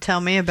Yeah. come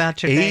tell me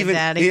about your day,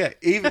 Daddy. Yeah,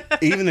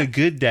 even a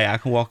good day, I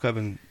can walk up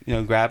and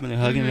grab him and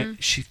hug him.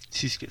 She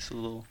just gets a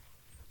little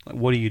like,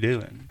 "What are you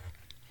doing?"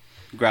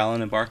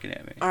 Growling and barking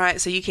at me. All right,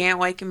 so you can't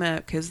wake him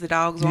up because the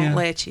dogs won't Yeah.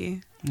 let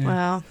you. Yeah.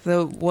 Well,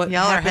 So what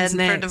y'all are happens heading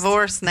next? for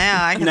divorce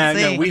now. I can No,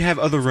 see. we have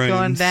other rooms.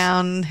 Going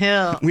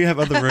downhill. We have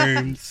other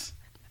rooms.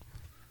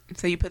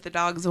 So you put the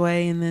dogs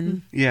away and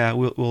then Yeah,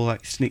 we'll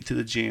like sneak to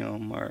the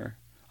gym or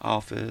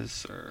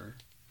office or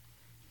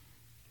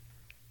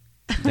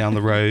down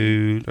the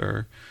road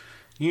or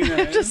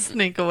Just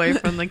sneak away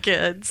from the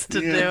kids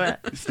to do it.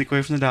 Sneak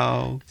away from the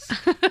dogs.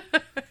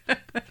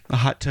 A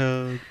hot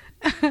tub.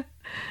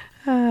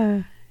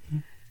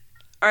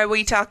 Are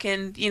we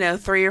talking,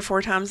 3 or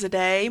 4 times a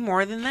day?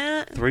 More than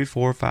that? 3,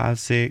 4, 5,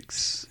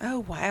 6. Oh,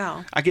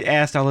 wow. I get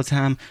asked all the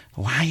time,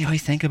 why you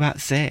always think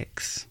about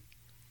sex?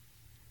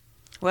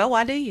 Well,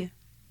 why do you?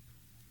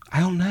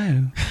 I don't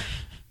know.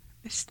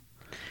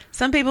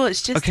 Some people,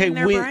 it's just Okay, in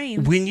their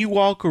brains. when you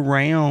walk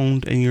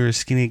around and you're a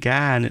skinny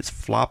guy and it's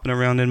flopping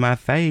around in my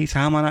face,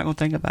 how am I not going to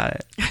think about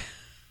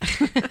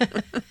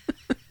it?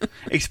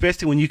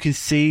 Especially when you can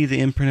see the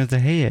imprint of the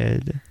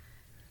head.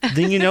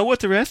 Then you know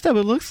what the rest of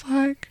it looks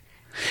like.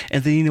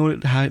 And then you know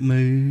how it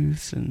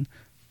moves. And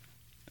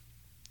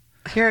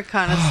You're a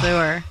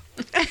connoisseur.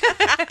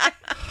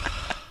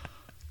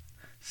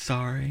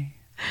 sorry.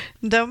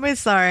 Don't be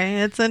sorry.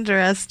 It's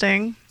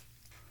interesting.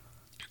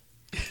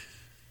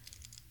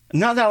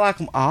 Not that I like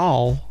them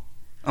all.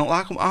 I don't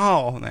like them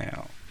all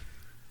now.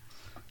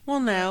 Well,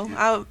 no.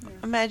 I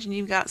imagine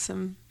you've got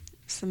some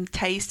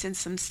taste and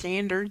some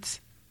standards.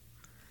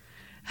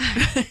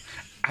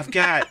 I've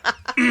got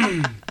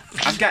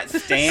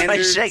standards.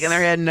 Somebody's shaking their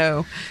head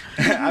no.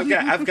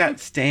 I've got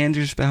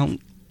standards, but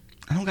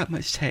I don't got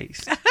much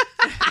taste.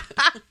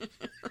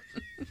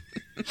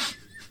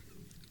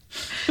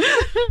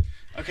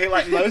 Okay,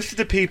 like most of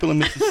the people in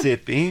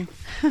Mississippi,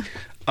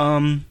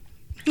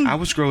 I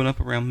was growing up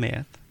around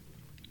meth.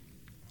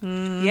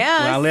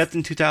 Yeah. When I left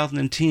in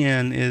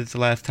 2010 is the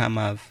last time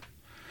I've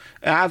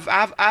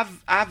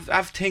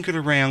tinkered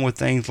around with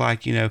things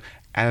like, you know,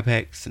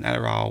 Atipex and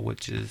Adderall,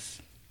 which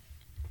is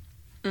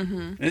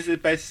this is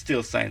basically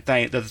still the same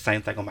thing. It does the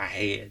same thing on my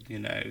head, you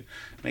know.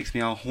 Makes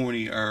me all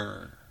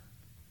hornier.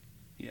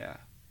 Yeah.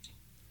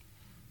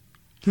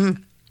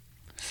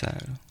 So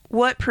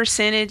What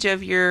percentage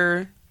of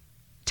your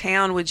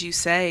town would you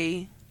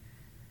say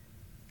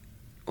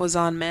was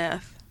on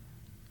meth?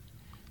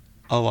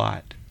 a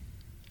lot.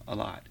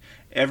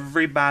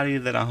 Everybody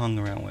that I hung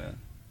around with.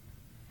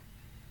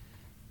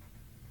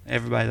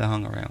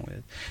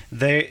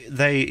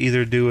 They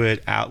either do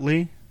it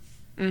outly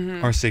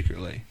or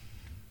secretly.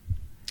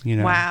 You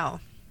know. Wow.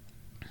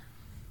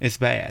 It's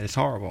bad. It's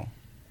horrible.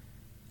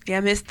 Yeah,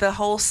 I missed the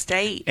whole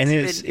state. And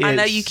I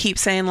know you keep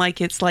saying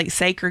like it's like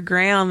sacred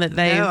ground that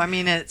they. No, I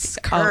mean it's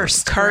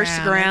cursed.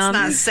 Cursed ground.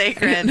 It's not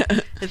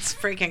sacred. It's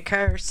freaking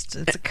cursed.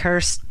 It's a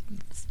cursed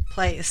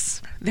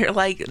place. They're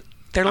like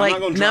not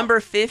gonna number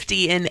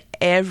 50 in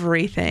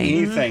everything.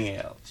 Anything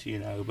else, you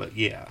know, but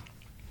yeah.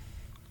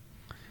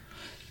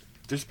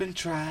 There's been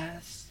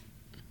tries,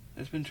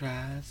 but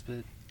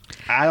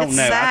I don't It's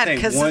know. I sad think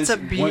because once, it's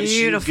a once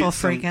you beautiful get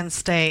some- freaking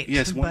state.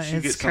 Yes, but once you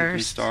it's get something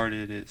cursed.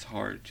 started, it's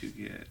hard to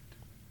get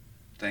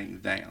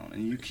things down,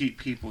 and you keep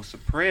people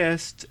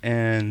suppressed,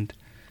 and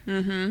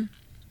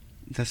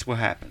that's what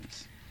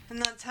happens.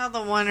 And that's how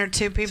the one or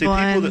two people, people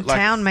in that, like-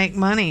 town make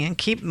money and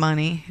keep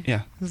money.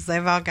 Yeah. Because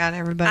they've all got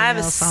everybody I have a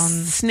else on.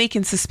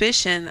 sneaking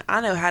suspicion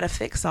I know how to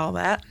fix all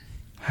that.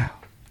 How?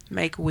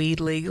 Make weed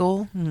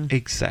legal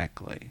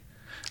Exactly.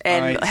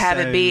 and All right, have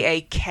it so- be a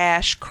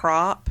cash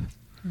crop.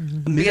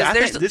 Because I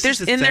think this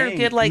there's is the in there thing.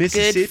 good good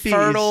Mississippi is-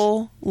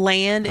 fertile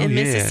land in Oh,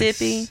 yes.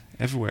 Mississippi.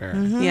 Everywhere.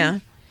 Yeah,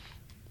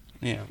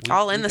 Yeah.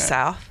 all in we the got-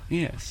 South.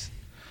 Yes.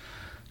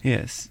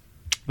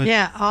 But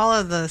Yeah, all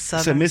of the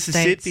southern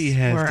Mississippi states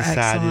has were decided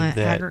excellent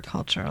that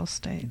agricultural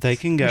states. they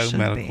can Or go should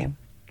medical. be.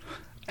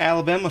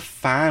 Alabama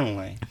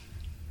finally,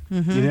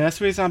 you know, that's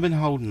the reason I've been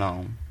holding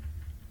on.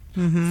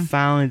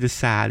 Finally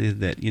decided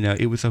that, you know,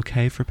 it was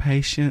okay for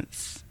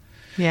patients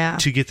Yeah.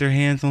 to get their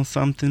hands on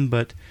something,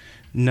 but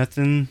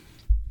nothing,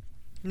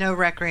 No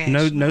recreation.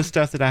 no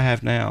stuff that I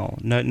have now,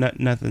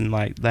 nothing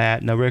like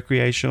that, no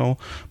recreational,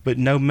 but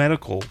no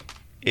medical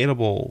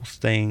edibles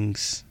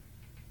things.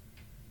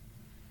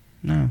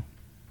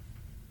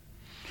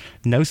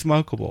 No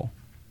smokable,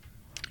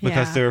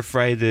 because Yeah. they're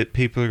afraid that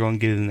people are going to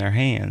get it in their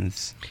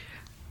hands.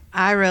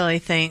 I really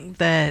think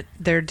that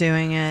they're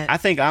doing it. I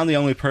think I'm the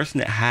only person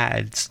that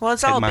hides. Well,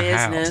 it's at all my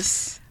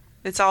business.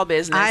 It's all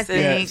business. I It-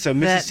 think so that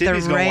the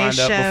Mississippi's gonna wind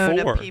up ratio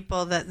before. to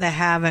people that they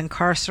have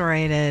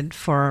incarcerated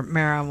for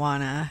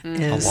marijuana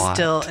is A lot.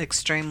 still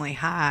extremely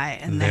high,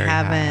 and Very they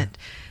high. haven't.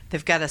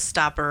 They've got to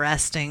stop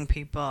arresting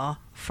people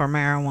for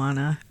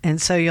marijuana,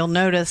 and so you'll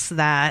notice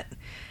that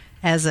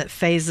as it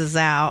phases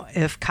out,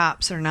 if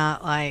cops are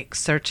not like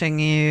searching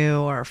you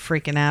or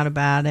freaking out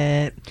about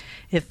it,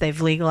 if they've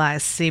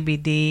legalized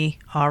CBD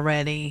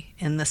already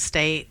in the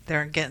state,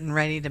 they're getting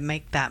ready to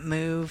make that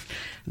move.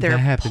 They're That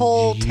happened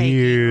poll taking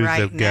years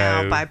right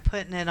now ago. by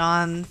putting it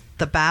on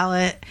the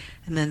ballot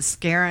and then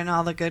scaring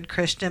all the good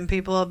Christian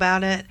people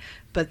about it.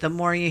 But the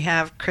more you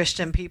have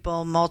Christian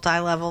people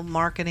multi-level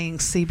marketing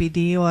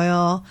CBD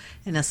oil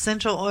and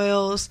essential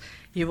oils,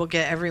 you will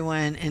get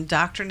everyone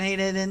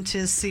indoctrinated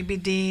into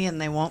CBD and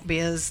they won't be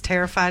as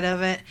terrified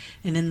of it.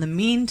 And in the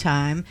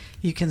meantime,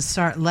 you can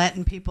start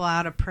letting people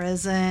out of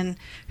prison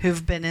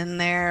who've been in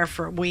there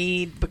for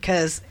weed,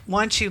 because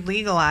once you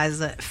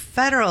legalize it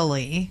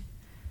federally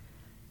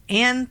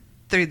and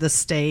through the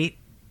state,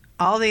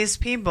 all these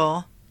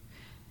people,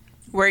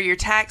 where your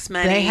tax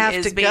money They have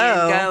is to being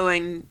go.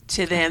 going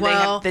to them. They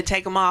Well- have to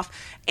take them off.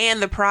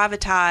 And the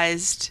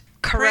privatized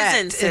Correct.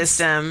 prison It's-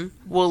 system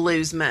will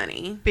lose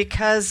money.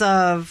 because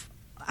of,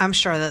 I'm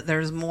sure that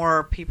there's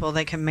more people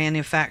they can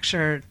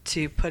manufacture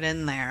to put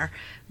in there,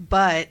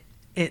 but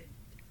it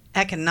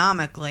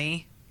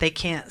economically they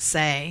can't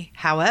say.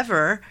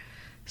 However,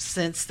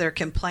 since they're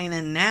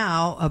complaining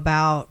now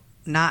about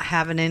not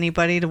having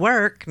anybody to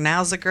work,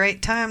 now's a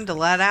great time to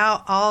let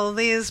out all of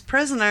these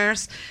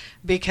prisoners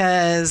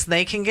because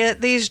they can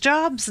get these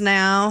jobs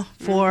now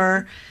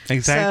for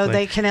Exactly. so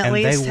they can at And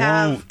they least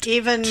have want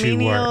even to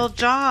menial work.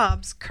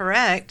 jobs.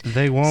 Correct.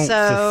 They want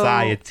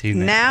society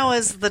now. Now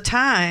is the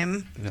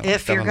time Yeah,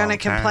 if been you're a going to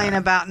long time. complain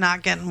about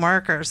not getting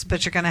workers,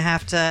 but you're going to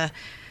have to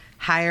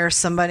hire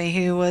somebody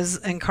who was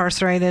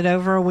incarcerated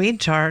over a weed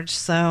charge.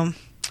 So,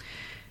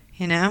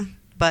 you know,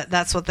 but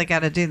that's what they got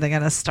to do. They got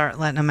to start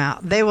letting them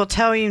out. They will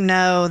tell you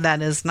no,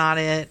 that is not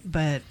it,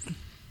 but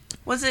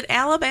Was it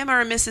Alabama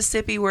or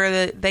Mississippi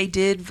where they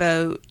did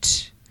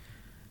vote?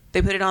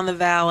 They put it on the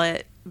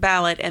ballot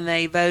and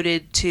they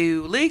voted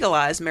to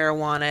legalize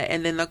marijuana,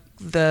 and then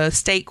the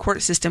state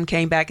court system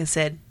came back and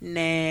said,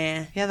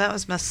 nah, yeah, that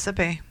was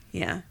Mississippi.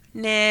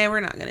 we're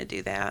not going to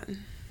do that.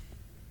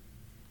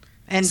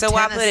 And So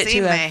I put it Tennessee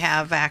to a may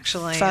have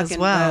actually as Fucking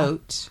well.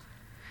 vote.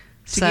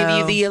 to give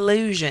you the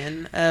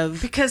illusion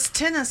of. Because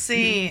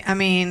Tennessee, I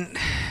mean,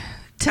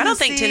 I don't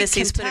think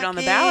Tennessee's put it on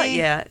the ballot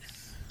yet.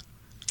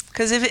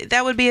 Because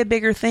that would be a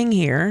bigger thing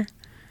here.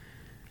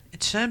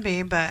 It should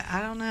be, but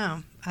I don't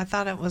know. I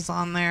thought it was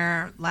on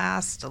their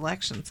last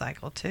election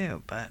cycle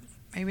too, but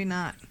maybe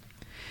not.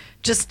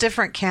 Just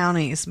different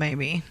counties,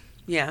 maybe.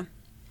 Yeah.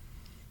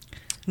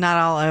 Not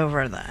all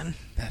over then.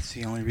 That's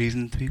the only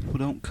reason people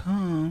don't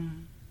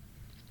come.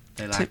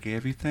 They like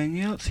everything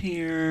else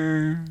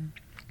here.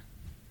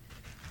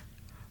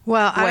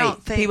 Well, I Wait,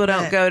 don't think people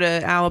don't go to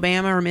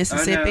Alabama or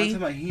Mississippi. Oh,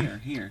 no, I'm talking about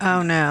here.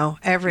 Oh no,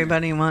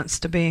 everybody wants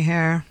to be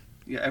here.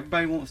 Yeah,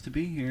 everybody wants to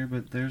be here,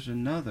 but there's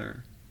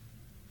another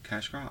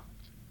cash crop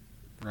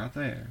right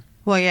there.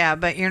 Well, yeah,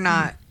 but you're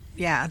not.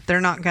 Yeah,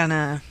 they're not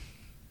gonna.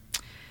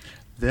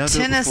 They'll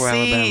do it before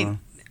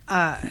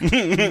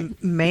Alabama.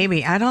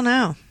 Maybe, I don't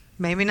know.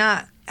 Maybe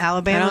not.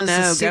 Alabama's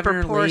a super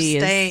Governor poor Lee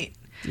state.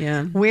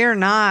 Yeah. We're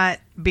not,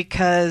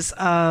 because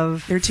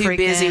of They're too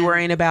busy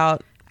worrying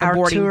about our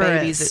aborting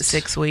babies at tourists.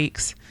 6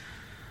 weeks.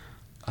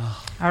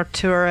 our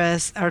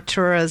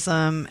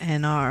tourism,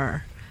 and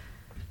our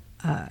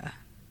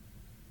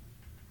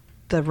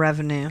the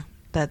revenue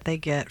that they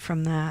get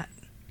from that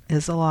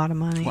is a lot of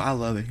money Well, I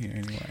love it here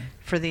anyway.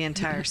 for the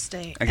entire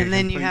state. I get And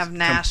then you have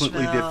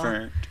completely Nashville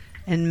different.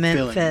 and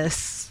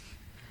Memphis.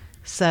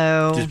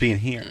 So Just being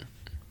here.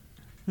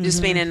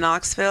 Just being in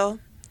Knoxville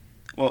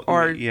Well,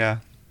 Or- yeah.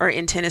 or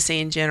in Tennessee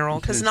in general.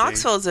 Because Tennessee.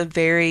 Knoxville is a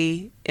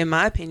very, in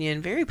my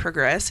opinion, very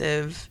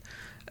progressive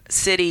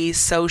city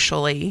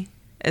socially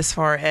as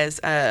far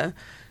as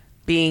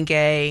being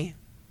gay.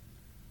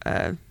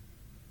 The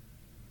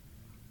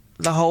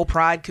whole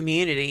pride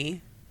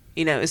community,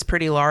 is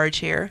pretty large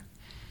here.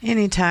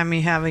 anytime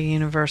you have a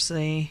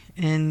university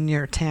in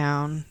your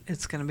town,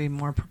 it's going to be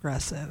more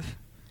progressive,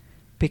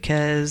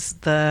 because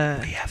We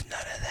have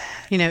none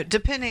of that.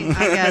 depending,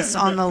 I guess,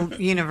 on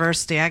the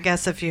university. I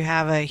guess if you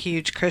have a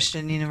huge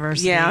Christian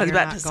university, Yeah, I was you're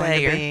about not to going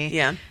say, to be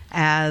yeah.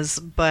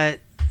 but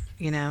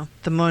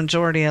the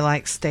majority of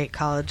like state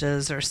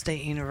colleges or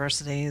state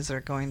universities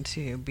are going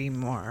to be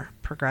more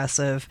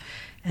progressive.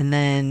 And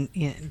then,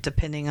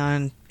 depending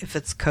on if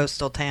it's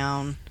coastal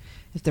town,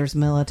 if there's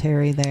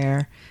military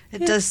there,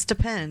 it just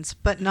depends.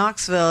 But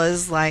Knoxville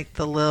is like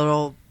the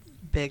little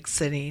big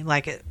city.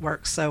 Like, it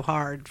works so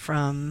hard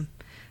from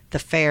the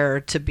fair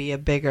to be a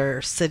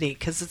bigger city,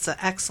 because it's an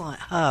excellent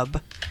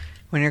hub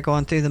when you're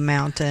going through the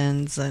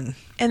mountains. And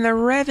And the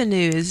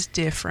revenue is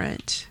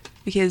different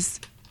because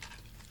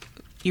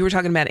you were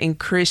talking about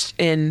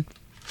in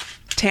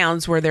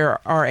towns where there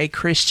are a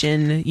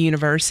Christian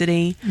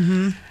university.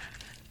 Mm-hmm.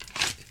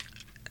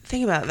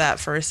 Think about that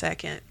for a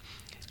second.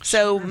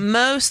 So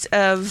most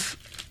of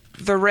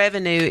the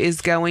revenue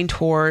is going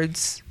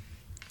towards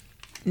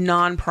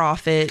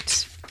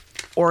nonprofit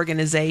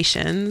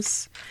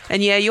organizations.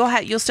 And yeah,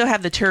 you'll still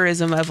have the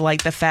tourism of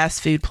like the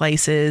fast food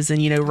places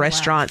and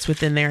restaurants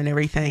within there and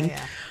everything.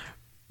 yeah.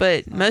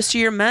 But most of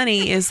your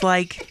money is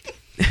like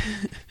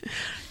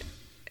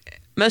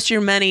most of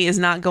your money is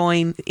not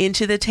going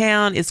into the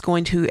town, it's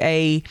going to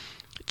a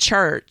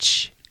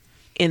church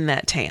in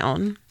that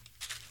town.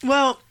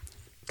 Well,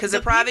 Because the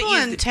the private people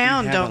in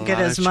town We have don't a get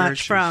lot as of much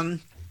churches.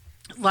 from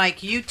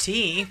like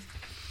UT.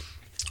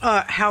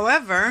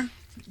 However,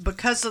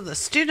 because of the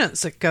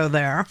students that go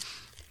there,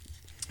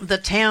 the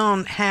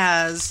town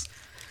has,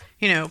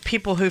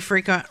 people who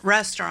frequent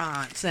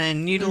restaurants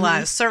and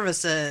utilize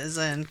services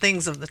and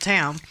things of the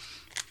town.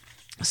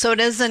 So it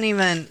isn't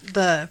even,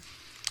 the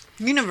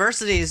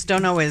universities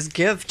don't always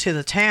give to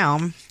the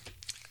town.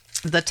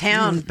 The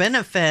town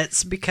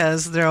benefits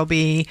because there'll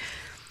be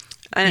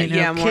I know, you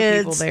know, more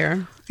people kids-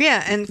 there.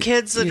 Yeah, and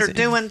kids that Use are it.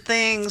 doing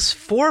things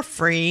for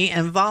free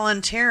and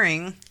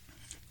volunteering,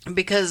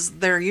 because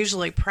they're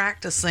usually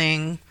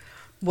practicing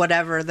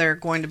whatever they're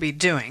going to be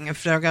doing.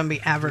 If they're going to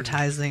be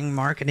advertising,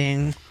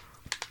 marketing.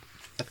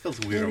 That feels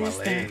weird on my is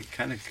that? leg.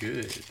 Kind of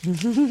good.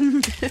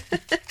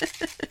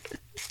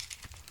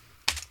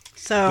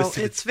 So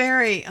Listen. it's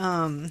very,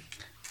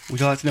 Would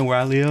you like to know where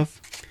I live?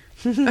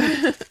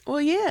 Well,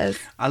 yes.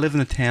 I live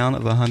in a town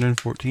of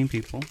 114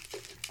 people.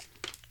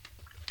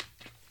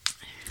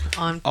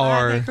 on 5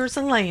 Our- acres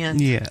of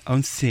land. Yeah,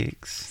 on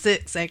 6.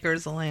 6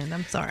 acres of land,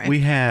 I'm sorry.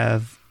 We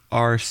have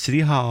our city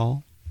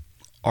hall,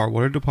 our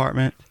water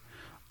department,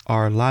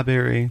 our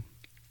library.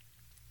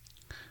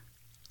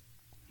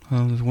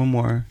 There's one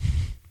more.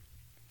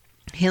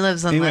 he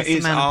lives in Anyway, less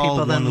it's amount of all people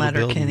one than little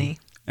building. Letterkenny.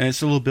 And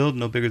it's a little building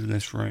no bigger than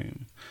this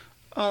room.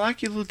 Oh, I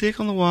like your little dick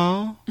on the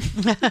wall.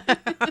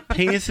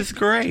 Penis is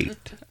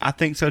great. I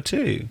think so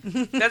too.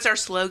 That's our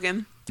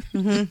slogan.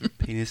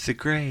 Penis is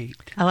great.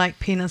 I like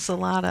pina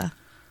colada.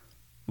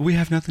 We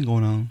have nothing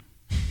going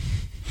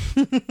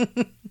on.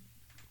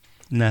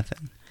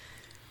 Nothing.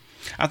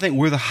 I think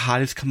we're the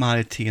hottest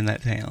commodity in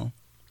that town.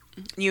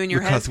 You and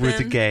your Because husband. we're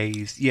the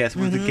gays. Yes,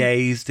 we're the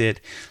gays that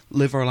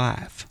live our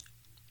life.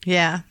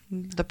 Yeah,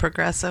 the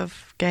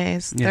progressive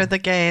gays. Yeah. They're the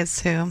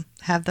gays who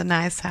have the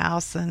nice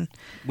house and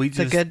We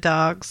the just, good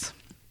dogs.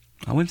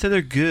 I wouldn't say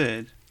they're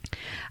good.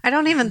 I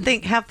don't even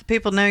think half the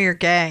people know you're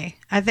gay.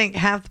 I think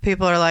half the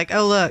people are like,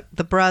 oh, look,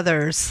 the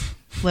brothers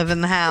live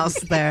in the house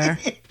there.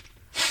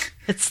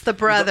 It's the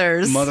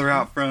brothers. Mother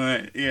out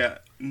front. Yeah.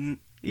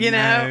 You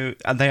know?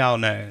 They all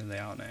know.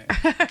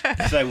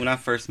 So when I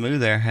first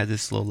moved there, I had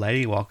this little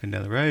lady walking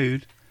down the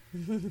road.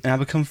 And I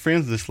become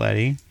friends with this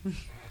lady.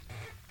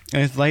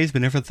 And this lady's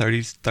been there for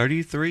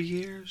 33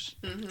 years.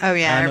 Oh,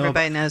 yeah. I know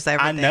Everybody knows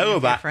everything. I know if you're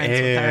about friends with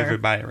her.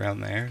 everybody around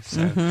there.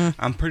 So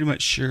I'm pretty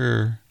much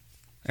sure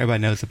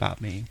everybody knows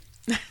about me.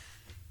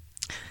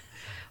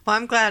 Well,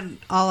 I'm glad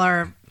all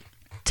our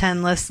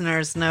 10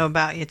 listeners know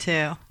about you,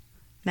 too,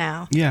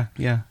 now. Yeah.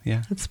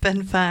 It's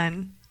been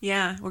fun.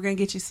 Yeah, we're gonna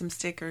get you some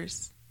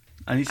stickers.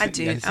 I I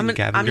do. I'm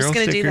I'm just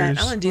gonna do that.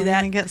 I'm gonna do We're that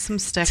gonna get some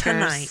stickers.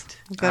 tonight.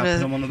 We'll go I'll to put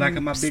them on the back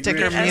of my big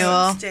Sticker rig. Get us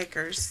Mule. some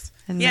stickers.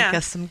 and Yeah. make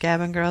us some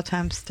Gavin Girl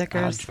Time I'll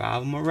stickers.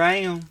 drive them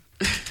around.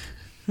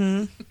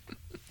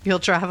 You'll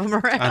drive them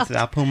around. I said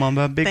I'll put them on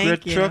my big Thank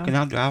red you. truck and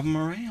I'll drive them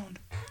around.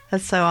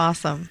 That's so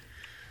awesome.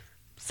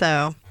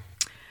 So,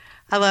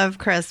 I love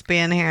Chris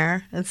being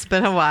here. It's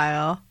been a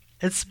while.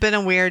 It's been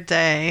a weird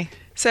day.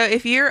 So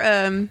if you're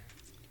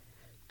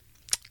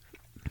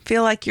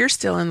feel like you're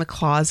still in the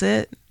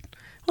closet, why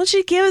don't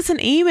you give us an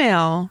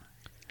email?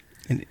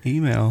 An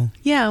email.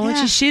 Yeah, why don't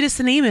Yeah. you shoot us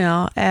an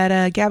email at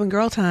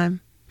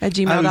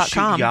gabandgirltime@gmail.com.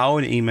 shoot y'all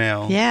an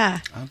email. Yeah.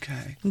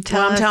 Okay. And tell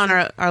Well, I'm us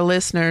telling our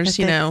listeners, if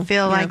you they know,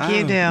 feel like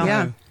you do.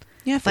 Yeah.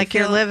 Yeah, if they Like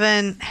you're feel-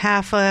 living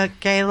half a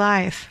gay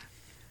life.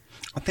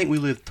 I think we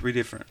live 3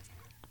 different.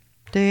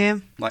 Do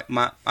you?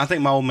 I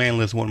think my old man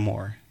lives one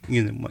more.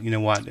 You know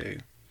what I do.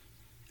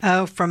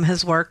 Oh, from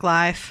his work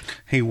life.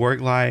 He work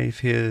life,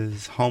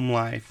 his home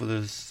life with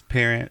his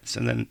parents,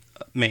 and then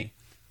me.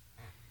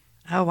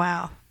 Oh,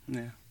 wow.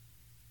 Yeah.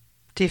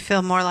 Do you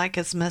feel more like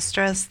his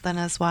mistress than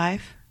his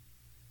wife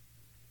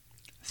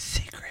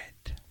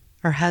Secret.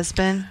 or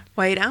husband?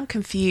 Wait, I'm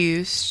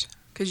confused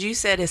because you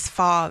said his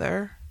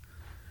father.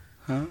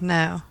 Huh?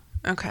 No,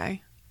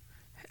 Okay.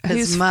 his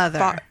Whose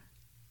mother.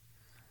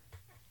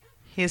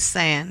 He's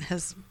saying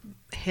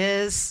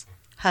his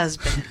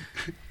husband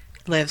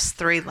lives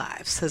 3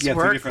 lives. His Yeah, 3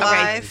 work different Okay,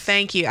 life,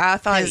 thank you. I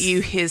thought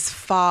His- his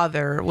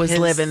father was his-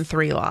 living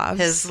 3 lives.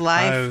 his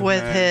life Oh,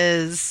 with no.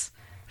 his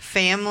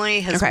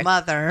family, his Okay.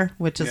 mother,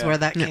 which is Yeah. where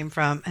that came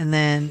from, and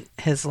then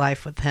his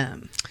life with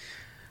him.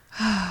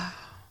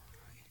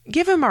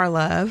 Give him our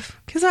love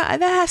because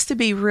that has to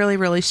be really,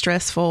 really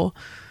stressful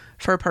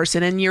for a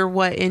person. And you're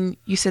what? And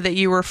you said that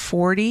you were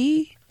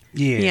 40.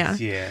 Yes, Yeah.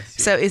 yes.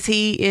 So is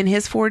he in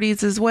his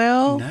 40s as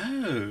well?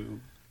 No.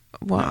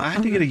 Well, No, I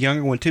had to get a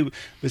younger one too.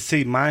 But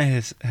see, mine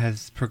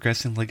has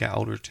progressively got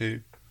older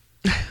too.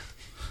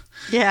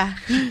 Yeah.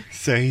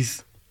 So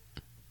he's,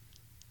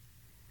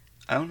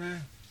 I don't know.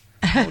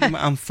 How old am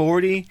I? I'm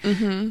 40.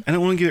 Mm-hmm. I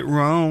don't want to get it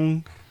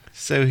wrong.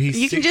 So he's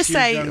You can 6 just years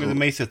say- younger than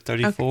me, so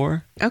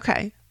 34.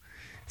 Okay.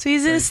 So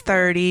he's in his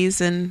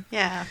 30s and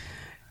Yeah.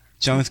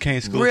 Jones County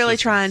School really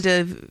Systems. trying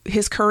to.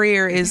 His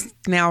career is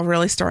now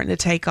really starting to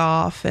take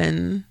off,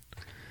 and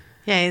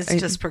Yeah, he's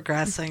just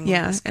progressing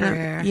yeah, with his and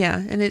career. yeah,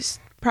 and it's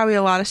probably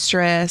a lot of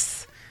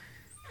stress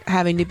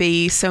having to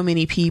be so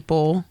many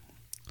people.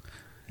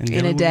 And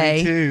in a dealing with me,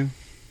 day. too.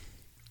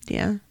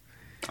 Yeah,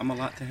 I'm a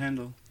lot to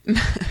handle.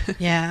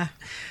 Yeah.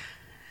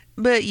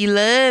 but you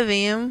love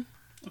him.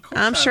 Of course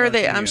I'm I sure love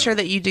that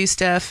him. you do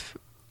stuff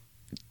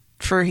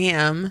for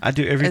him. I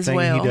do everything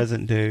well. he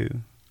doesn't do.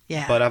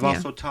 Yeah. But I've Yeah.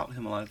 also taught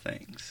him a lot of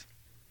things.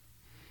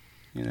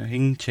 You know, he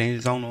can change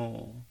his own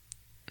oil.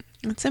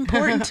 It's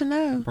important to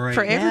know Right.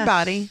 for Yes.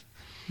 everybody.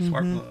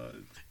 Spark Mm-hmm.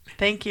 plugs.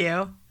 Thank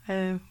you.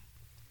 Thank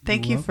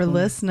You're you for welcome.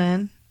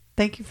 listening.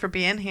 Thank you for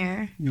being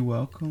here. You're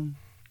welcome.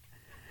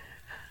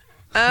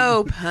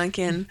 Oh,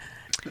 pumpkin!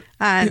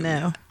 I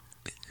know.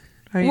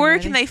 Are you Where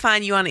ready? can they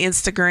find you on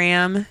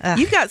Instagram? Ugh.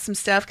 You've got some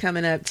stuff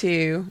coming up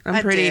too. I'm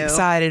I pretty do,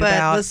 excited but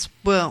about. this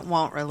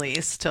won't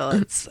release till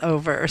it's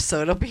over,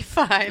 so it'll be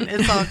fine.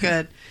 It's all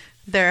good.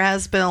 There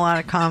has been a lot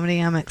of comedy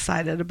I'm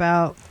excited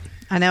about.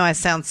 I know I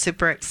sound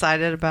super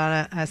excited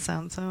about it. I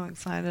sound so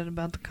excited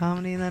about the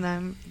comedy that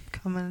I'm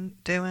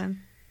doing,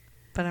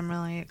 but I'm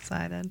really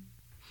excited.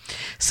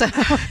 So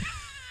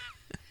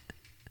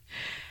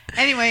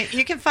anyway,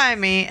 you can find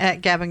me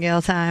at Gavin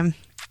Gale Time.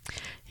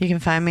 You can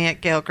find me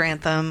at Gail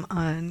Grantham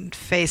on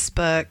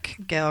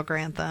Facebook, Gail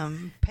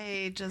Grantham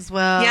page as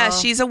well. Yeah,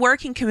 she's a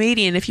working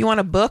comedian. If you want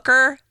to book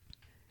her,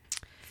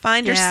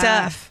 find her Yeah.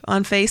 stuff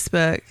on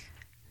Facebook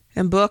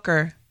and book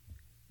her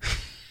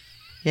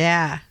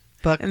Yeah,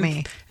 book and,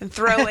 me. and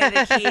throw in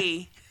a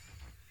key.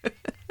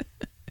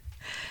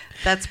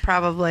 That's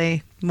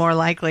probably more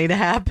likely to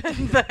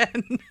happen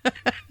than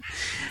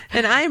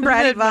And I am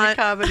Brady my Von.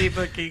 comedy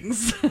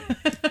bookings.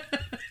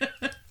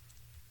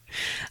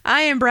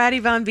 I am Brady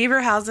Von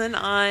Beaverhausen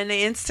on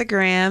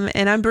Instagram,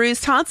 and I'm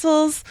Bruised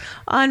Tonsils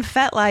on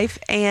FetLife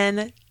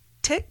and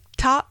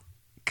TikTok.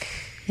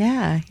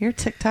 Yeah, you're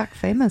TikTok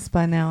famous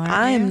by now, aren't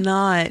I am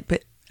not,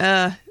 but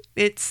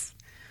it's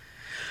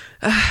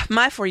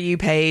my For You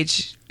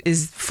page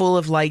is full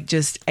of like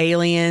just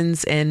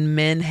aliens and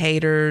men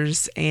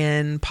haters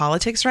and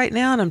politics right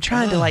now, and I'm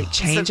trying to like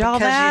change all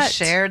that. Because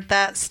you shared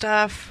that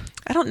stuff.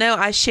 I don't know.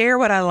 I share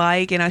what I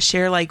like, and I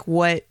share like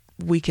what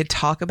we could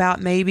talk about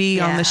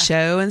maybe on the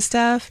show and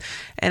stuff.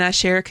 And I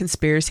share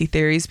conspiracy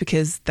theories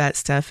because that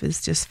stuff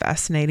is just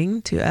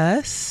fascinating to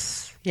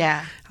us.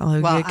 Yeah. I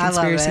love good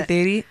conspiracy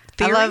theory.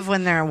 I love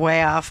when they're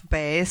way off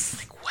base.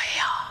 Like way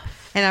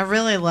off. And I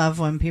really love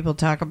when people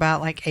talk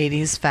about like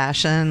 80s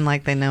fashion,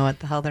 like they know what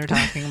the hell they're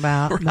talking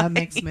about. Right. That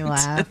makes me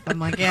laugh. I'm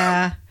like,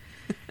 yeah.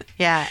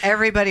 Yeah.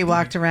 Everybody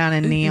walked around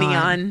in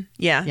neon.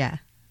 Yeah. Yeah.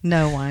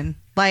 No one.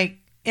 Like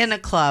in a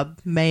club,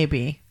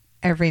 maybe.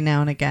 Every now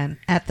and again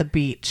at the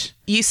beach.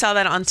 You saw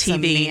that on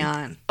Some TV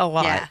neon. a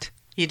lot. Yeah.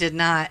 You did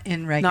not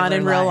in regular Not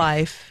in real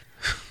life.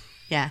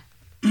 Yeah.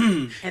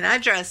 And I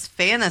dressed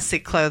fantasy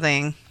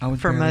clothing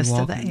for most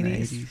of the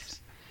 80s.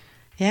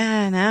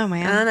 Yeah, I know,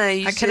 man. I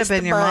know. I could have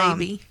been your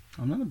baby.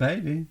 mom. I'm not a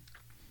baby.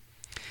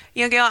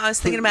 You know, Gail, I was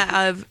thinking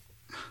about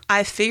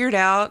I figured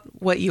out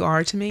what you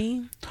are to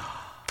me.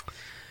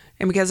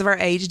 And because of our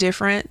age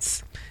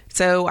difference,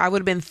 so I would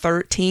have been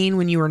 13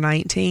 when you were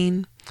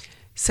 19.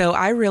 So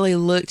I really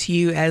looked to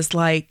you as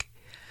like,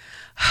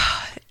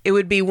 it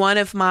would be one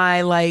of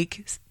my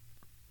like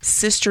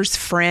sister's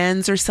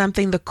friends or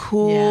something, the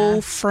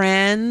cool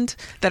friend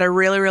that I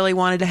really, really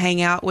wanted to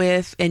hang out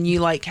with. And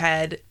you like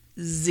had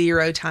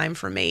zero time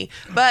for me.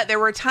 But there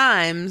were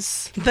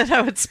times that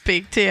I would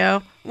speak to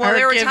you. Well,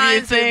 there were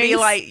times it'd be things.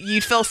 like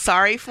you'd feel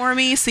sorry for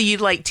me, so you'd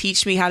like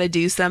teach me how to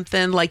do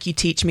something, like you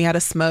teach me how to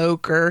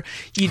smoke, or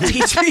you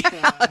teach me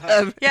how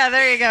to, yeah,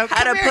 there you go.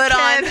 how to put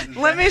on.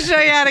 Let me show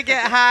you how to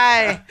get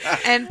high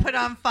and put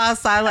on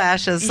false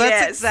eyelashes. That's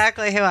Yes.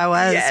 exactly who I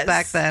was Yes.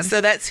 back then.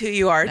 So that's who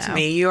you are to No.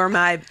 me. You're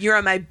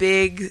my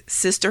big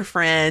sister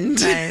friend.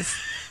 Nice.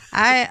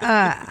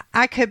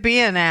 I could be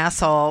an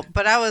asshole,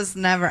 but I was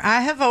never.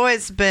 I have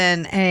always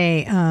been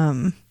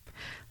a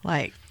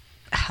like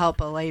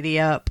help a lady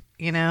up,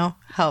 you know,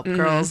 help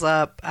girls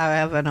up. I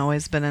haven't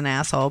always been an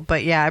asshole,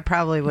 but yeah, I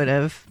probably would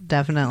have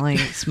definitely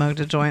smoked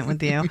a joint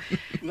with you.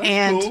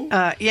 And cool.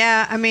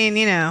 yeah, I mean,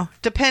 you know,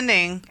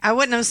 depending. I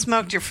wouldn't have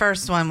smoked your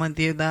first one with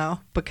you though,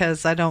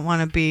 because I don't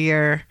want to be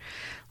your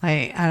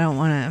like. I don't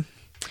want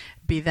to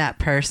be that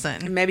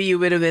person. Maybe you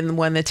would have been the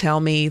one to tell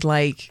me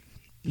like,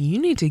 you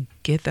need to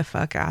get the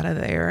fuck out of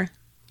there.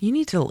 You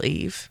need to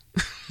leave.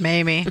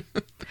 Maybe.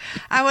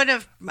 I would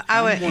have.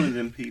 I'm one of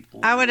them people.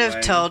 I would have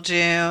right? told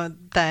you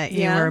that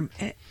you Yeah. were.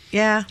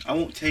 Yeah. I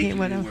won't take He you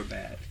would've. anywhere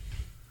bad.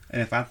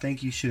 And if I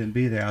think you shouldn't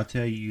be there, I'll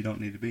tell you don't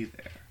need to be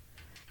there.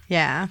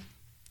 Yeah.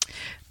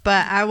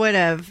 But I would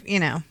have, you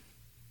know,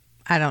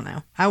 I don't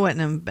know. I wouldn't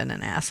have been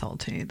an asshole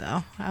to you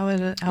though. I was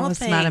not a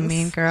thanks.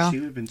 mean girl. She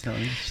would have been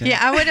telling you shit. Yeah,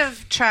 I would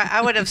have tried.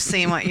 I would have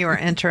seen what you were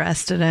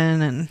interested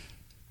in and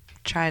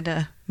tried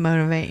to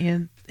motivate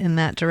you in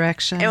that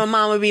direction. And my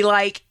mom would be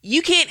like,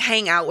 you can't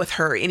hang out with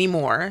her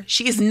anymore.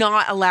 She is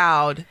not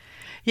allowed.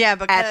 Yeah,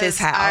 because at this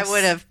house. I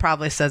would have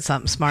probably said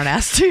something smart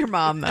ass to your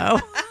mom though.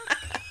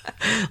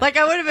 Like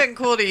I would have been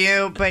cool to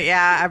you, but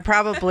yeah, I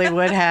probably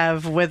would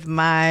have with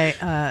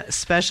my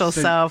special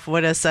self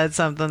would have said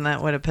something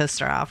that would have pissed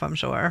her off, I'm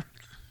sure.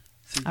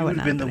 So I you would would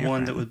have been not the have been your one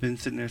that friend. would have been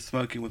sitting there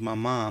smoking with my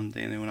mom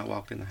then when I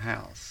walked in the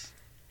house.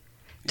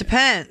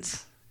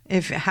 Depends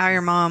if how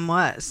your mom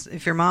was.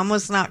 If your mom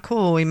was not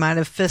cool, we might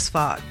have fist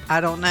fought.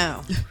 I don't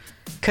know.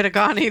 Could have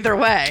gone either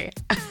way.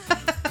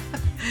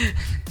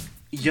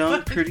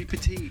 Young, pretty,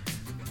 petite.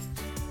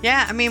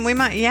 Yeah, I mean, we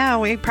might. Yeah,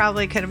 we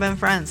probably could have been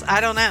friends. I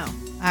don't know.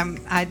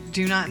 I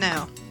do not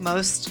know.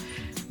 Most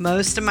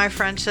of my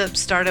friendships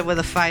started with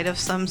a fight of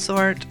some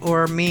sort,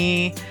 or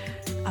me.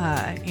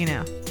 You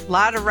know, a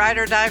lot of ride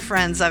or die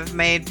friends I've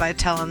made by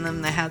telling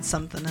them they had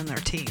something in their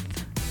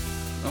teeth.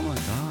 Oh my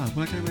God,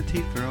 what kind of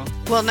teeth, girl?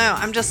 Well, no,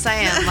 I'm just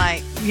saying,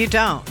 like, you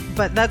don't.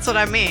 But that's what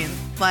I mean.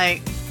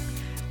 Like,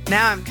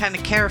 now I'm kind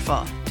of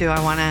careful. Do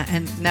I want a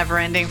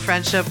never-ending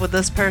friendship with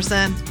this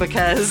person?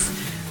 Because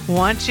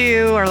once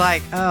you are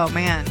like, oh,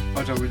 man,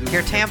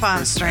 your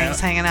tampon strings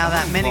hanging out of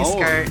that mini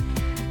skirt,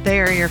 they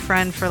are your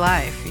friend for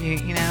life. You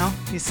know,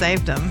 you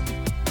saved them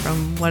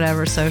from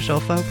whatever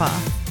social faux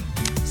pas.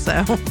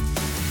 So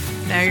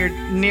now you're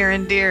near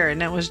and dear.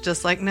 And it was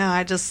just like, no,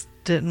 I just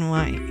didn't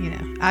want, you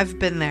know, I've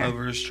been there.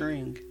 Over a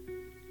string.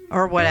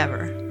 Or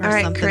whatever. Or All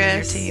right, something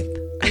Chris. in your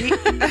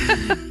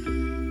teeth.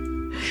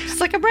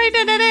 It's like I'm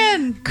writing it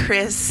in.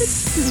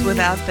 Chris,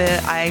 without the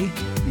I.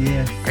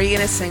 Yes. Are you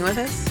going to sing with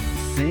us?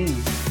 Sing.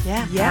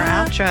 Yeah. Yeah.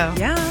 Our outro.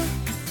 Yeah.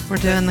 We're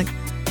doing the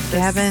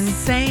Gavin.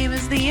 Same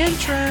as the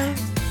intro.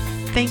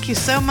 Thank you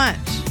so much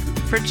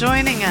for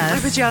joining I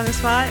us put you on the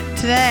spot.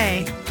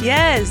 today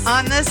Yes.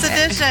 on this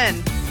edition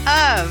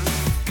of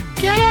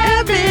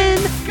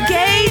Gavin.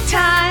 Gay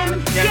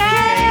time.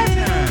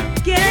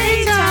 Gavin.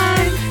 Gay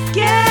time.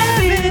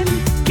 Gavin.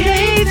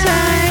 Gay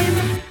time.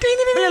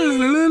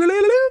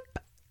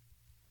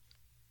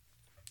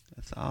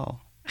 That's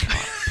all.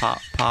 Pop,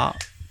 pop, pop.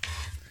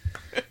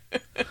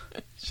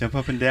 Jump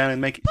up and down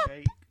and make it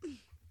shake.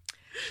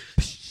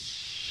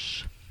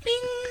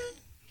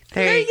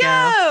 there you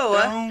go.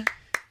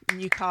 Don't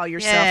You call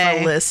yourself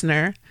Yay. a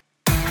listener.